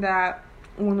something that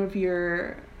one of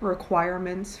your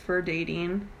requirements for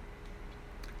dating?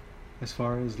 As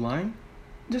far as lying?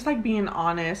 Just being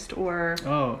honest, or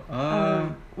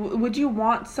would you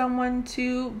want someone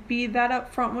to be that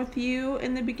upfront with you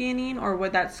in the beginning, or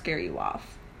would that scare you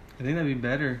off? I think that'd be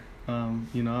better.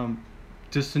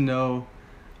 Just to know,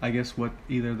 I guess, what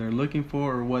either they're looking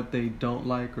for or what they don't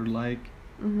like or like.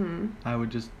 Mm-hmm. I would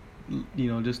just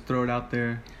just throw it out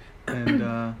there,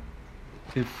 and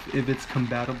if it's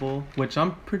compatible, which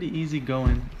I'm pretty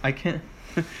easygoing. I can't.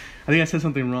 I think I said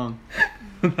something wrong.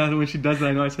 When she does it,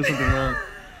 I know I said something wrong.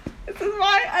 This is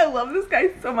why I love this guy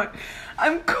so much.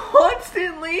 I'm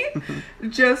constantly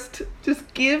just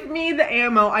give me the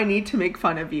ammo I need to make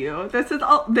fun of you. This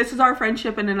is our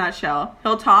friendship in a nutshell.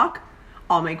 He'll talk,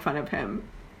 I'll make fun of him.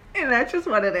 And that's just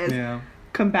what it is. Yeah.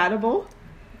 Compatible?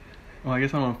 Well, I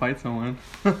guess I want to fight someone.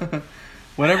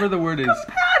 Whatever the word is.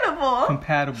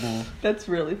 Compatible. That's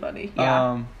really funny.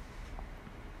 Yeah.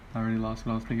 I already lost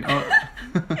what I was thinking. Oh.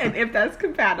 And if that's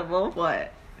compatible,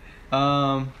 what?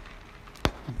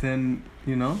 Then,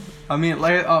 I mean,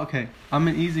 okay, I'm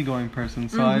an easygoing person,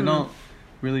 so I don't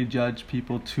really judge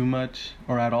people too much,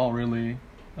 or at all, really.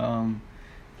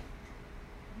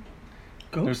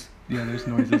 Ghosts? There's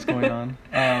noises going on.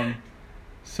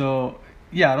 So,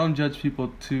 yeah, I don't judge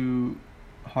people too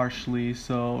harshly,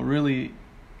 so really,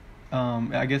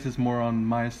 I guess it's more on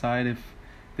my side. If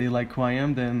they like who I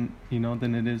am, then,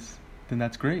 then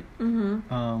that's great.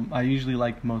 Mm-hmm. I usually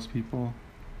like most people,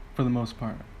 for the most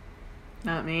part.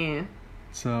 Not me.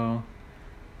 So,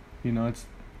 it's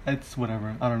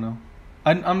whatever. I don't know.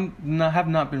 Have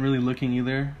not been really looking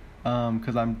either,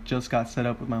 because I'm just got set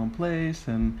up with my own place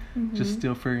and just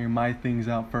still figuring my things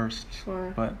out first.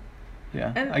 Sure. But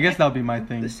yeah, and I guess that'll be my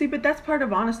thing. See, but that's part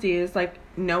of honesty, is like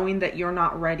knowing that you're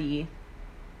not ready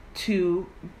to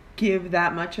give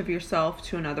that much of yourself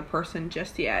to another person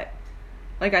just yet.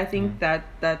 Like, I think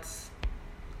that's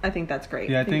great.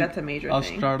 Yeah, I think that's a major thing. I'll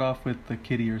start off with the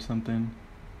kitty or something,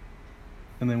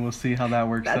 and then we'll see how that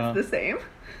works out. That's the same.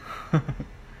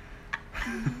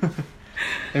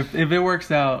 If it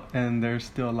works out and they're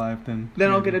still alive, then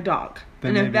I'll get a dog.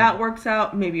 And if that works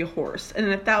out, maybe a horse. And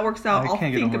if that works out, I'll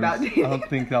think about dating. I don't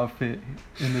think that'll fit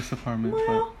in this apartment.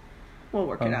 Well, we'll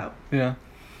work it out. Yeah,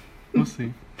 we'll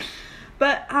see.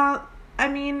 But I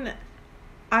mean,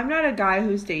 I'm not a guy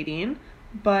who's dating,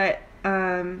 but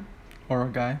or a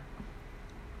guy.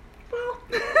 Well,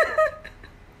 I'm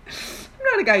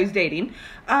not a guy who's dating,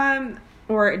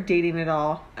 or dating at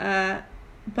all.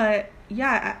 But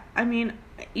yeah, I mean,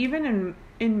 even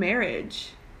in marriage,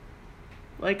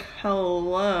 like,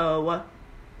 hello,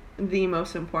 the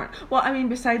most important. Well, I mean,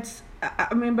 besides,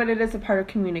 but it is a part of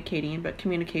communicating. But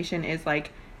communication is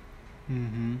like,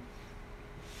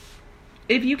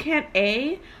 if you can't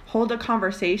A, hold a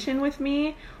conversation with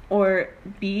me, or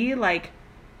B, like,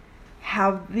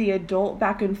 have the adult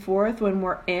back and forth when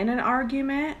we're in an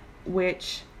argument,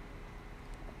 which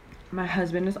my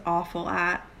husband is awful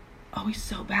at. Oh, he's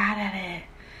so bad at it.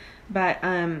 But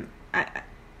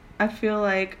I feel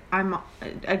like I'm,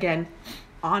 again,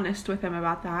 honest with him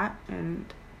about that,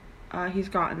 and he's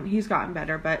gotten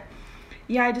better. But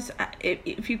yeah,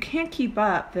 if you can't keep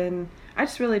up, then I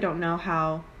just really don't know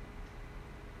how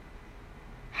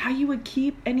you would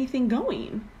keep anything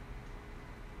going.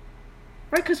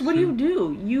 Right? Because what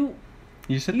do? You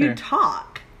sit there. You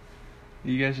talk.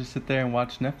 You guys just sit there and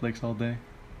watch Netflix all day.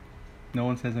 No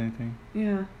one says anything.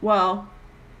 Yeah. Well,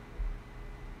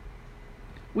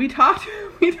 we talk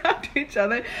to each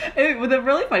other. The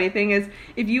really funny thing is,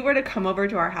 if you were to come over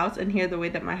to our house and hear the way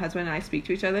that my husband and I speak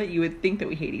to each other, you would think that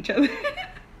we hate each other.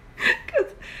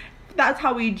 Because that's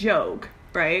how we joke,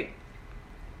 right?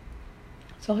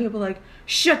 So he'll be like,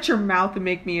 shut your mouth and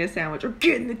make me a sandwich, or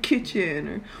get in the kitchen,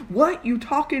 or what, you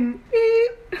talking?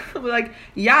 I'll be like,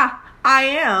 yeah, I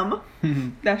am.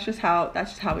 That's just how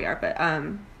we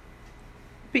are.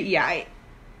 But yeah, I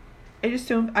just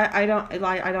don't. I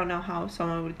don't know how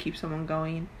someone would keep someone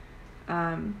going,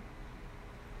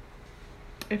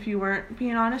 if you weren't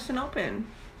being honest and open.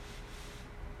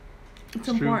 It's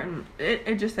important.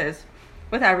 It just is,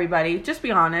 with everybody. Just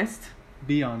be honest.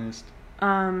 Be honest.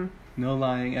 No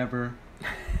lying ever.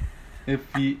 If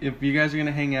you guys are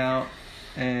gonna hang out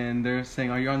and they're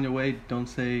saying, "Are you on your way?" Don't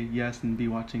say yes and be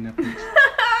watching Netflix.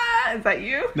 Is that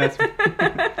you? That's me.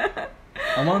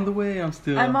 I'm on the way.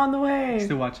 I'm on the way.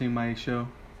 Still watching my show.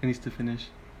 It needs to finish.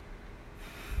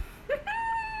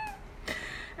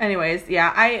 Anyways,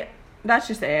 yeah, that's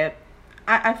just it.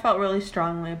 I felt really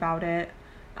strongly about it.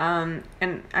 And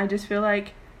I just feel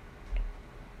like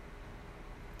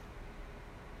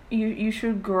you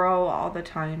should grow all the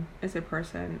time as a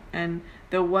person, and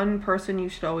the one person you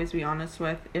should always be honest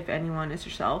with, if anyone, is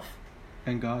yourself.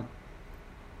 And God.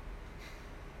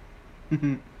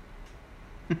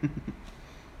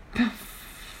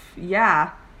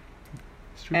 Yeah.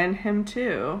 And him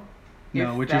too.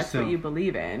 No, with that's yourself. What you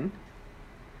believe in.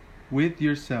 With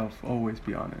yourself, always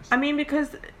be honest. I mean,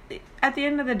 because at the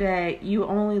end of the day, you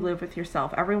only live with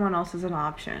yourself. Everyone else is an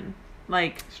option.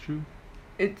 Like, it's true.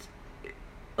 It's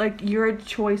like, you're a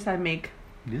choice I make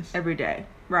Yes. every day,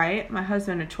 right? My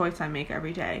husband, a choice I make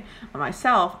every day. But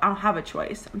myself, I don't have a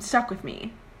choice. I'm stuck with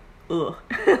me. Ugh.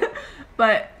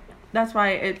 But that's why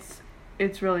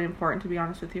it's really important to be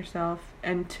honest with yourself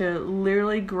and to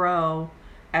literally grow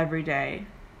every day.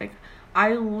 Like,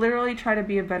 I literally try to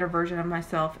be a better version of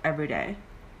myself every day.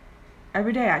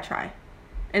 Every day I try.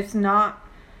 It's not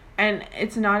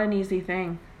an easy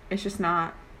thing. It's just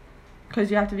not. Because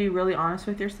you have to be really honest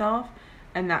with yourself,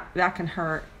 and that can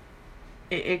hurt.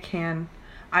 It can.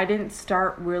 I didn't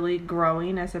start really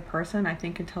growing as a person, I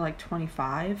think, until like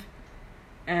 25.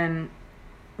 And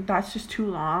that's just too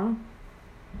long.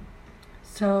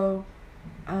 So,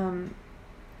 I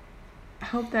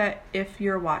hope that if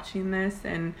you're watching this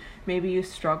and maybe you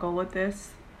struggle with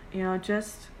this,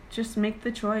 just make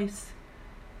the choice.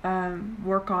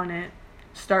 Work on it.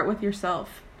 Start with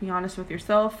yourself. Be honest with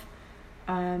yourself.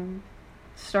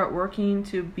 Start working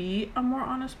to be a more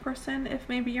honest person if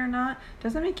maybe you're not.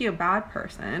 Doesn't make you a bad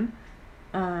person.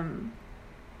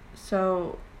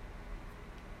 So,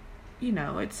 you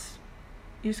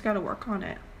just got to work on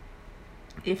it.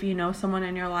 If you know someone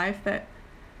in your life that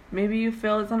maybe you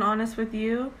feel isn't honest with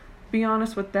you, be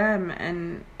honest with them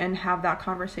and have that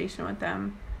conversation with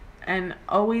them. And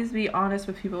always be honest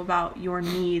with people about your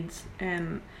needs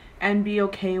and be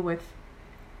okay with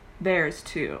theirs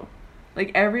too.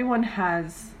 Like, everyone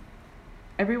has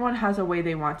a way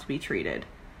they want to be treated.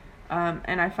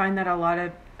 And I find that a lot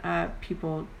of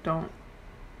people don't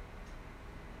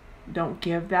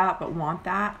give that but want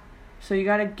that. So you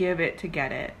got to give it to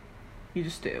get it. You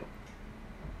just do.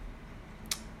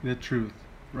 The truth.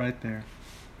 Right there.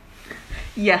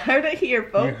 You heard it here,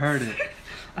 folks. You heard it.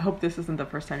 I hope this isn't the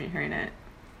first time you're hearing it.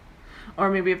 Or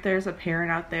maybe if there's a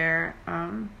parent out there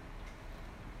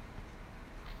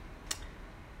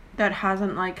that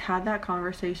hasn't like had that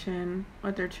conversation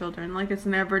with their children. Like, it's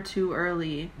never too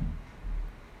early.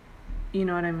 You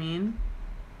know what I mean?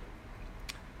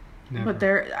 Never. But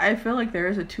I feel like there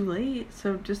is a too late,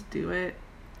 so just do it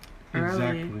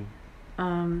early. Exactly.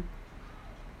 And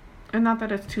not that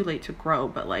it's too late to grow,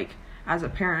 but like, as a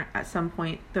parent, at some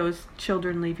point, those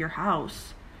children leave your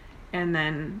house, and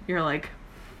then you're like,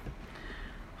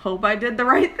 hope I did the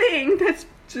right thing. That's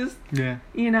just, yeah.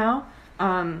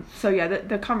 So yeah,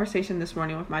 the conversation this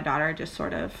morning with my daughter just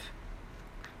sort of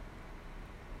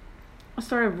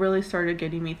really started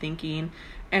getting me thinking,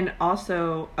 and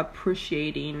also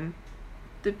appreciating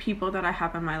the people that I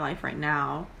have in my life right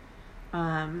now,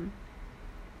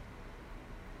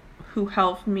 who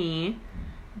help me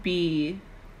be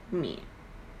me,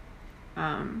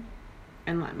 and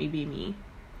let me be me.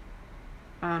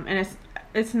 And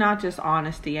it's not just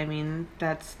honesty. I mean,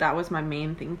 that was my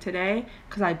main thing today,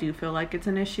 because I do feel like it's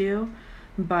an issue,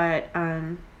 but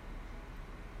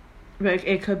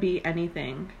it could be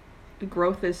anything.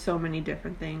 Growth is so many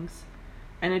different things,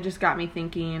 and it just got me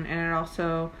thinking. And it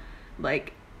also,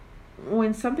 like,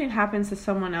 when something happens to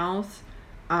someone else,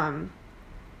 I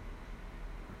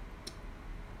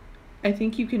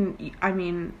think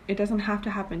it doesn't have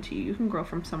to happen to you. You can grow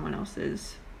from someone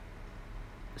else's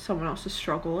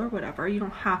struggle or whatever. You don't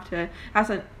have to, it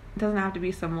doesn't have to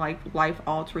be some like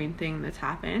life-altering thing that's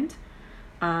happened.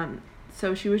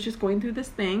 So she was just going through this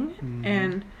thing, mm-hmm.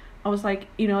 and I was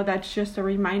like, that's just a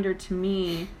reminder to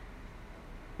me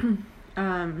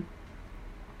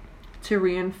to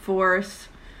reinforce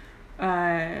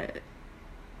the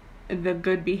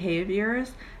good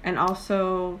behaviors, and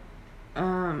also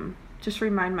just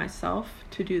remind myself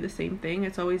to do the same thing.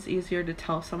 It's always easier to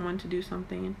tell someone to do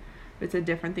something. It's a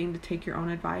different thing to take your own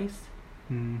advice.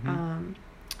 Mm-hmm.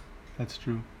 That's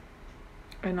true.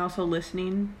 And also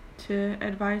listening to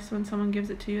advice when someone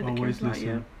gives it to you that always cares about listen.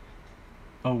 you.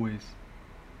 Always.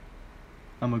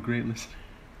 I'm a great listener.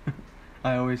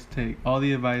 I always take all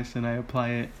the advice and I apply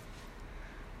it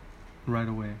right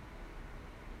away.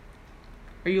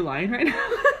 Are you lying right now?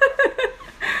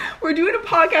 We're doing a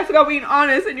podcast about being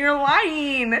honest and you're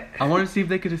lying. I want to see if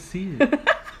they could see it.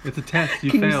 It's a test.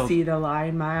 You failed. failed. Can you see the lie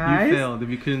in my eyes? You failed. If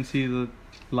you couldn't see the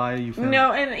lie, you failed.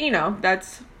 No, and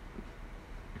that's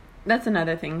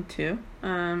another thing too.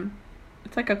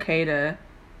 It's okay to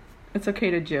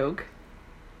joke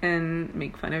and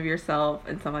make fun of yourself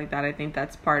and stuff like that. I think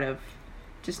that's part of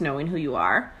just knowing who you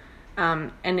are.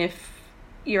 And if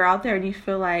you're out there and you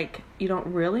feel like you don't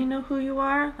really know who you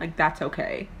are, like, that's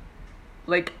okay.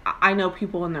 Like, I know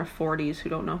people in their 40s who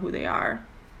don't know who they are.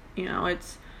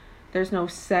 There's no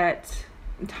set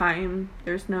time.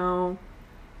 There's no,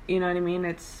 you know what I mean?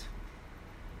 It's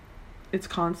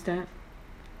constant.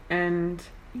 And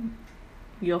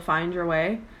you'll find your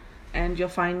way. And you'll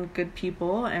find good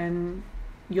people. And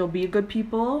you'll be good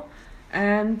people.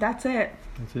 And that's it.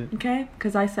 That's it. Okay?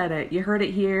 Because I said it. You heard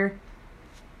it here.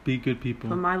 Be good people.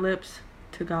 From my lips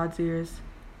to God's ears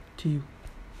to you.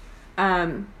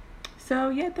 So,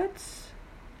 yeah, that's...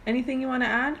 Anything you want to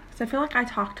add? Because I feel like I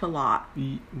talked a lot.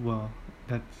 Well,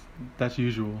 that's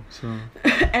usual, so...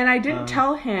 And I did not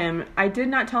tell him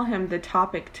the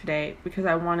topic today because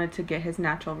I wanted to get his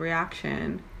natural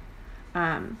reaction.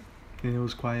 And it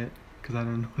was quiet because I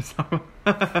don't know what's up.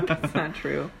 That's not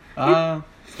true. No,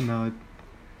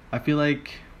 I feel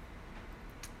like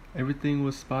everything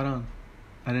was spot on.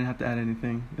 I didn't have to add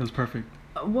anything. It was perfect.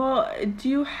 Well, do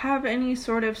you have any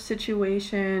sort of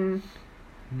situation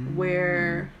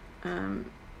where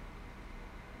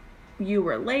you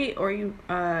were late or you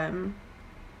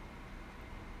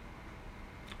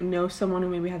know someone who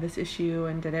maybe had this issue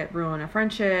and did it ruin a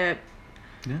friendship?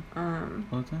 Yeah.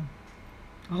 All the time.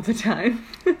 All the time.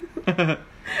 I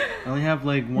only have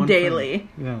like one daily.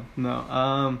 Friend. Yeah.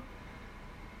 No.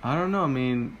 I don't know. I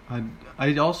mean,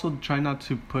 I also try not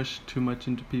to push too much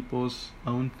into people's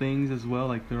own things as well,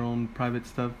 like their own private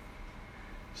stuff.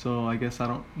 So I guess I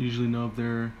don't usually know if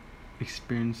they're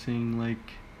experiencing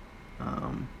like,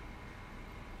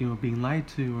 being lied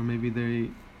to, or maybe they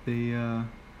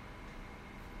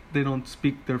don't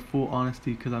speak their full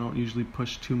honesty because I don't usually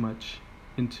push too much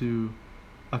into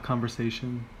a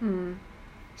conversation.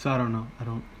 So I don't know. I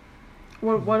don't.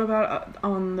 What about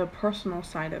on the personal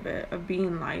side of it, of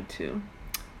being lied to?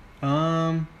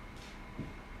 I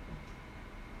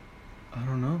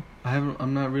don't know.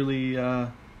 I'm not really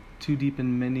too deep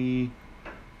in many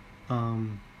how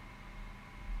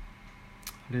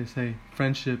do I say,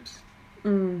 friendships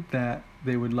that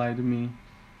they would lie to me.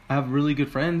 I have really good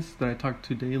friends that I talk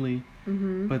to daily,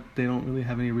 but they don't really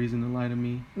have any reason to lie to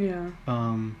me. Yeah.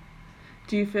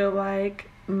 Do you feel like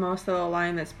most of the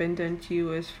lying that's been done to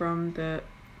you is from the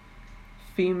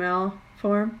female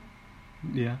form?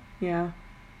 Yeah. Yeah.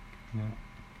 Yeah.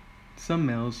 Some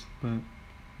males, but,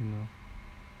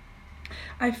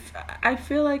 I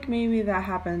feel like maybe that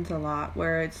happens a lot,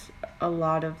 where it's a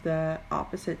lot of the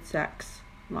opposite sex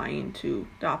lying to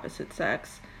the opposite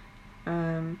sex.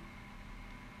 It's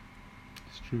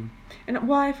true. And,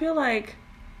 well, I feel like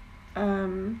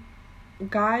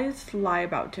guys lie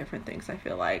about different things, I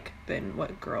feel like, than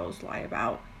what girls lie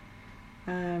about.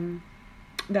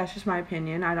 That's just my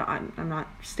opinion. I'm not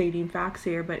stating facts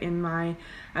here, but in my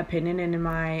opinion and in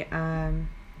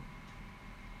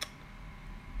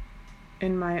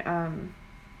my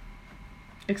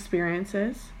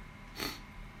experiences,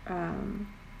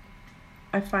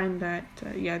 I find that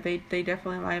they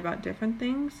definitely lie about different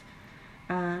things,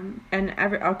 and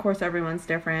of course everyone's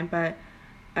different, but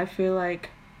I feel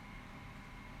like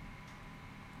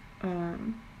I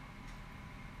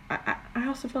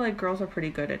also feel like girls are pretty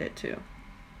good at it too.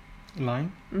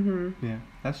 Lying? Yeah,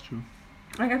 that's true.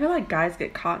 Like, I feel like guys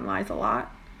get caught in lies a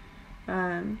lot,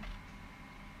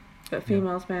 but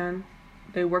females, man,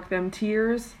 they work them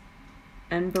tears,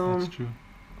 and boom. That's true.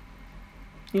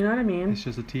 You know what I mean? It's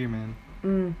just a tear, man.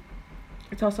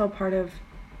 It's also part of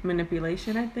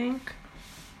manipulation, I think.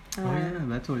 Oh yeah,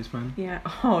 that's always fun. Yeah.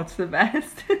 Oh, it's the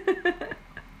best.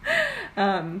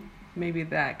 Maybe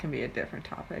that can be a different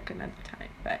topic another time,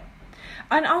 but.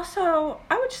 And also,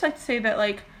 I would just like to say that,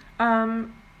 like,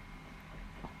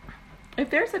 if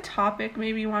there's a topic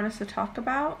maybe you want us to talk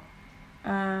about,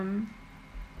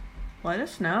 let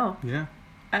us know. Yeah.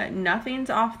 Nothing's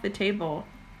off the table.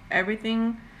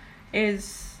 Everything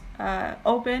is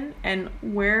open, and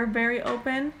we're very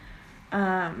open.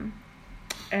 And,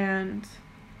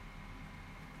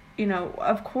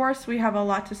 of course we have a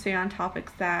lot to say on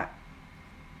topics that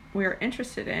we're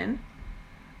interested in,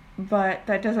 but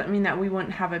that doesn't mean that we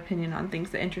wouldn't have opinion on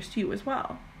things that interest you as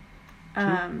well.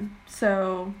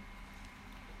 So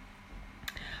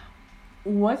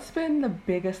what's been the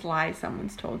biggest lie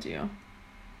someone's told you?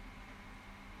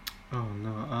 Oh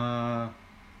no,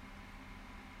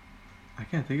 I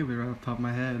can't think of it right off the top of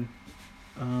my head.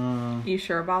 You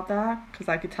sure about that? Because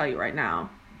I could tell you right now.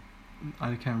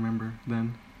 I can't remember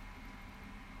then.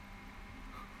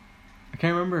 I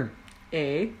can't remember.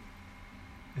 A.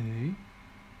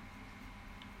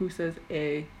 Who says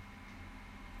A?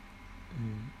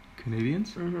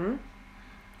 Canadians?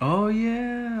 Oh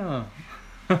yeah.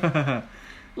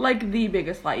 Like the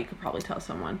biggest lie you could probably tell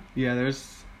someone. Yeah,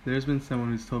 there's been someone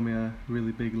who's told me a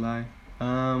really big lie.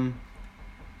 Don't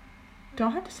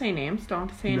have to say names. Don't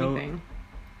have to say anything.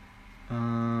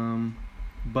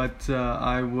 But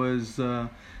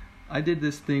I did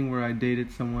this thing where I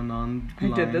dated someone online. I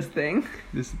did this thing.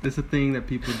 This is a thing that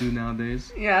people do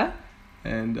nowadays. Yeah.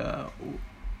 And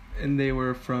they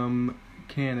were from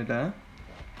Canada.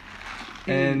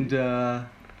 And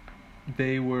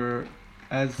they were,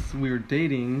 as we were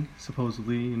dating,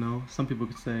 supposedly, you know, some people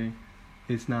could say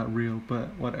it's not real, but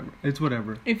whatever. It's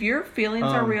whatever. If your feelings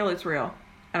are real, it's real.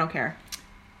 I don't care.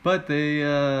 But they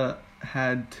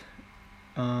had,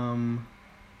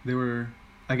 they were,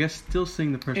 I guess, still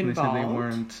seeing the person Involved. they said they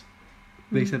weren't.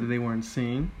 They said that they weren't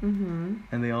seeing. Mm-hmm.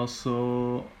 And they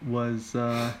also was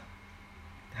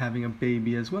having a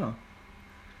baby as well.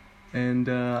 And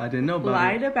I didn't know about it.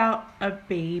 Lied about a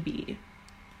baby.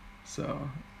 So,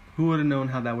 who would have known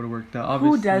how that would have worked out?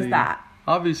 Obviously, Who does that?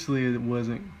 Obviously, it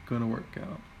wasn't going to work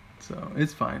out. So,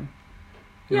 it's fine.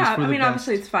 It Yeah, was for I the mean, best.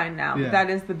 obviously it's fine now. Yeah. That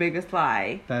is the biggest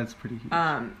lie. That's pretty huge.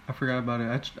 I I forgot about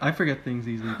it. I forget things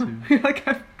easily, too. feel like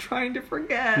I'm trying to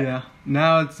forget. Yeah.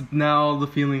 Now all the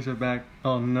feelings are back.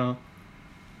 Oh, no.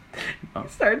 He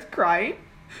starts crying.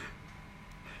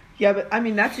 Yeah, but I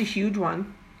mean, that's a huge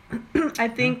one. I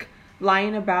think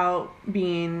lying about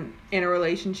being in a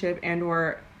relationship and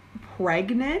or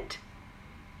pregnant,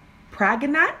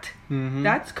 Mm-hmm.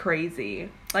 that's crazy.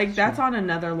 Like, that's on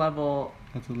another level.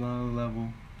 That's a lot of level.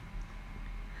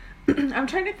 I'm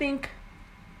trying to think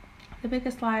the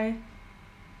biggest lie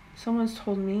someone's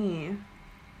told me.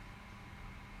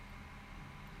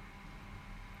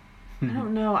 I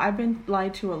don't know. I've been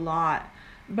lied to a lot.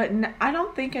 But I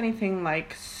don't think anything,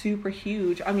 like, super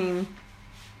huge. I mean,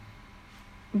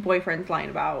 boyfriends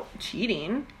lying about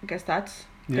cheating. I guess that's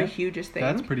the hugest thing.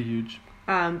 That's pretty huge.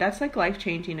 That's, like,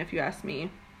 life-changing, if you ask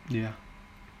me. Yeah.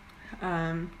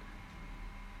 So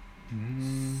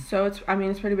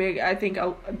it's pretty big. I think,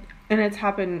 and it's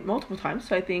happened multiple times.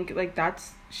 So I think, like,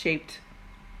 that's shaped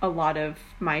a lot of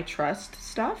my trust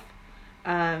stuff.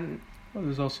 Well,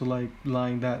 there's also, like,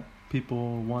 lying that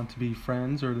people want to be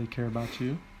friends or they care about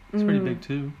you. It's pretty big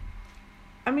too.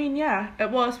 I mean, yeah.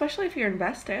 Well, especially if you're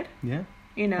invested. Yeah.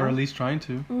 You know. Or at least trying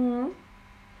to. Mm-hmm.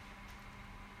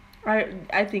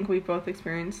 I think we've both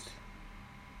experienced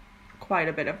quite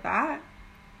a bit of that.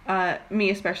 Me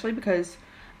especially because,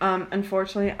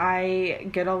 unfortunately, I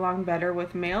get along better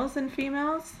with males than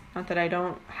females. Not that I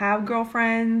don't have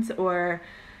girlfriends or,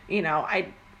 you know,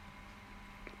 I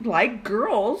like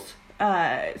girls.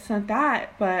 It's not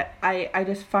that, but I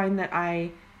just find that I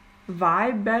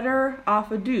vibe better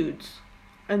off of dudes.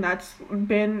 And that's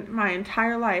been my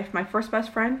entire life. My first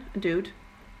best friend, a dude.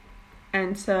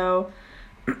 And so,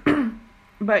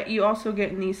 but you also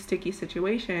get in these sticky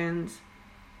situations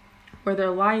where they're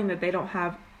lying that they don't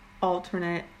have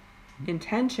alternate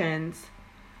intentions,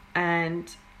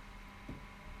 and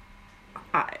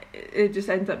it just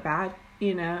ends up bad.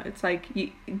 You know, it's like,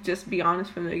 you just be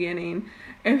honest from the beginning.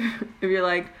 If you're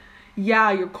like,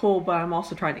 yeah, you're cool, but I'm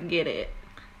also trying to get it.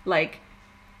 Like,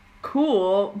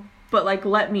 cool, but, like,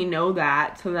 let me know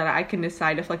that so that I can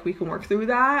decide if, like, we can work through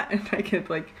that and I can,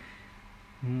 like,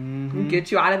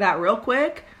 get you out of that real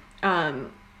quick.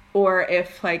 Or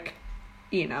if, like,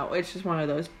 you know, it's just one of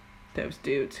those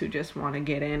dudes who just want to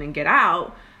get in and get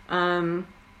out. I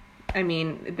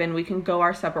mean, then we can go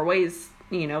our separate ways.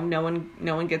 You know, no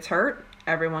one gets hurt.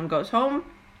 Everyone goes home.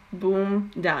 Boom,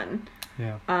 done.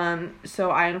 Yeah. So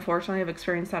I unfortunately have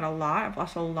experienced that a lot. I've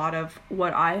lost a lot of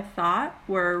what I thought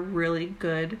were really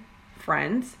good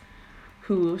friends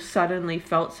who suddenly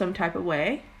felt some type of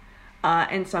way.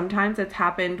 And sometimes it's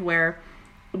happened where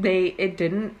it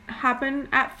didn't happen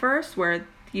at first, where,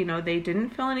 you know, they didn't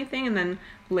feel anything, and then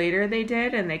later they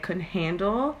did, and they couldn't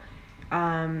handle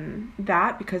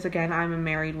that, because, again, I'm a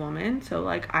married woman, so,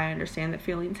 like, I understand that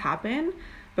feelings happen,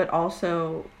 but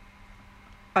also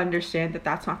understand that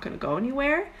that's not going to go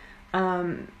anywhere.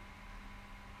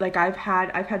 Like, I've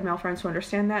had male friends who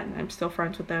understand that, and I'm still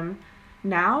friends with them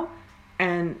now,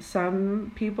 and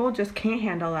some people just can't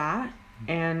handle that,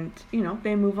 and, you know,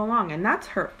 they move along, and that's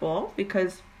hurtful,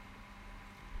 because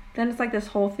then it's like this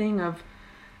whole thing of,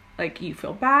 like, you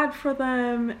feel bad for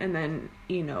them, and then,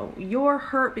 you know, you're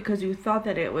hurt because you thought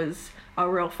that it was a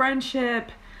real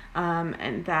friendship,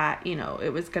 and that, you know, it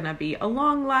was gonna be a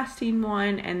long-lasting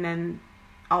one, and then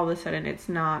all of a sudden it's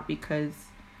not, because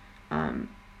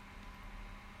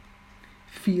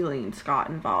feelings got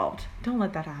involved. Don't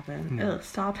let that happen. No. Ugh,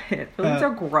 stop it. Feelings are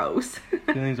gross.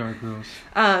 Feelings are gross.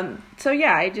 So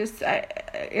yeah,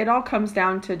 it all comes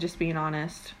down to just being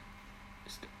honest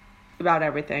about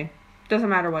everything. Doesn't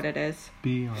matter what it is.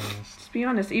 Be honest. Just be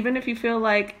honest. Even if you feel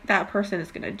like that person is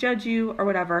going to judge you or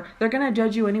whatever, they're going to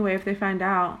judge you anyway if they find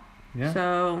out. Yeah.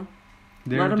 So,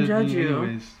 They're let them judge you.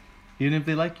 Anyways. Even if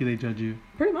they like you, they judge you.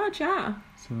 Pretty much, yeah.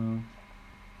 So.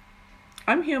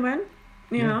 I'm human,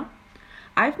 you know.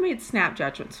 I've made snap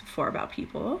judgments before about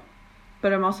people,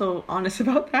 but I'm also honest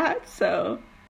about that, so.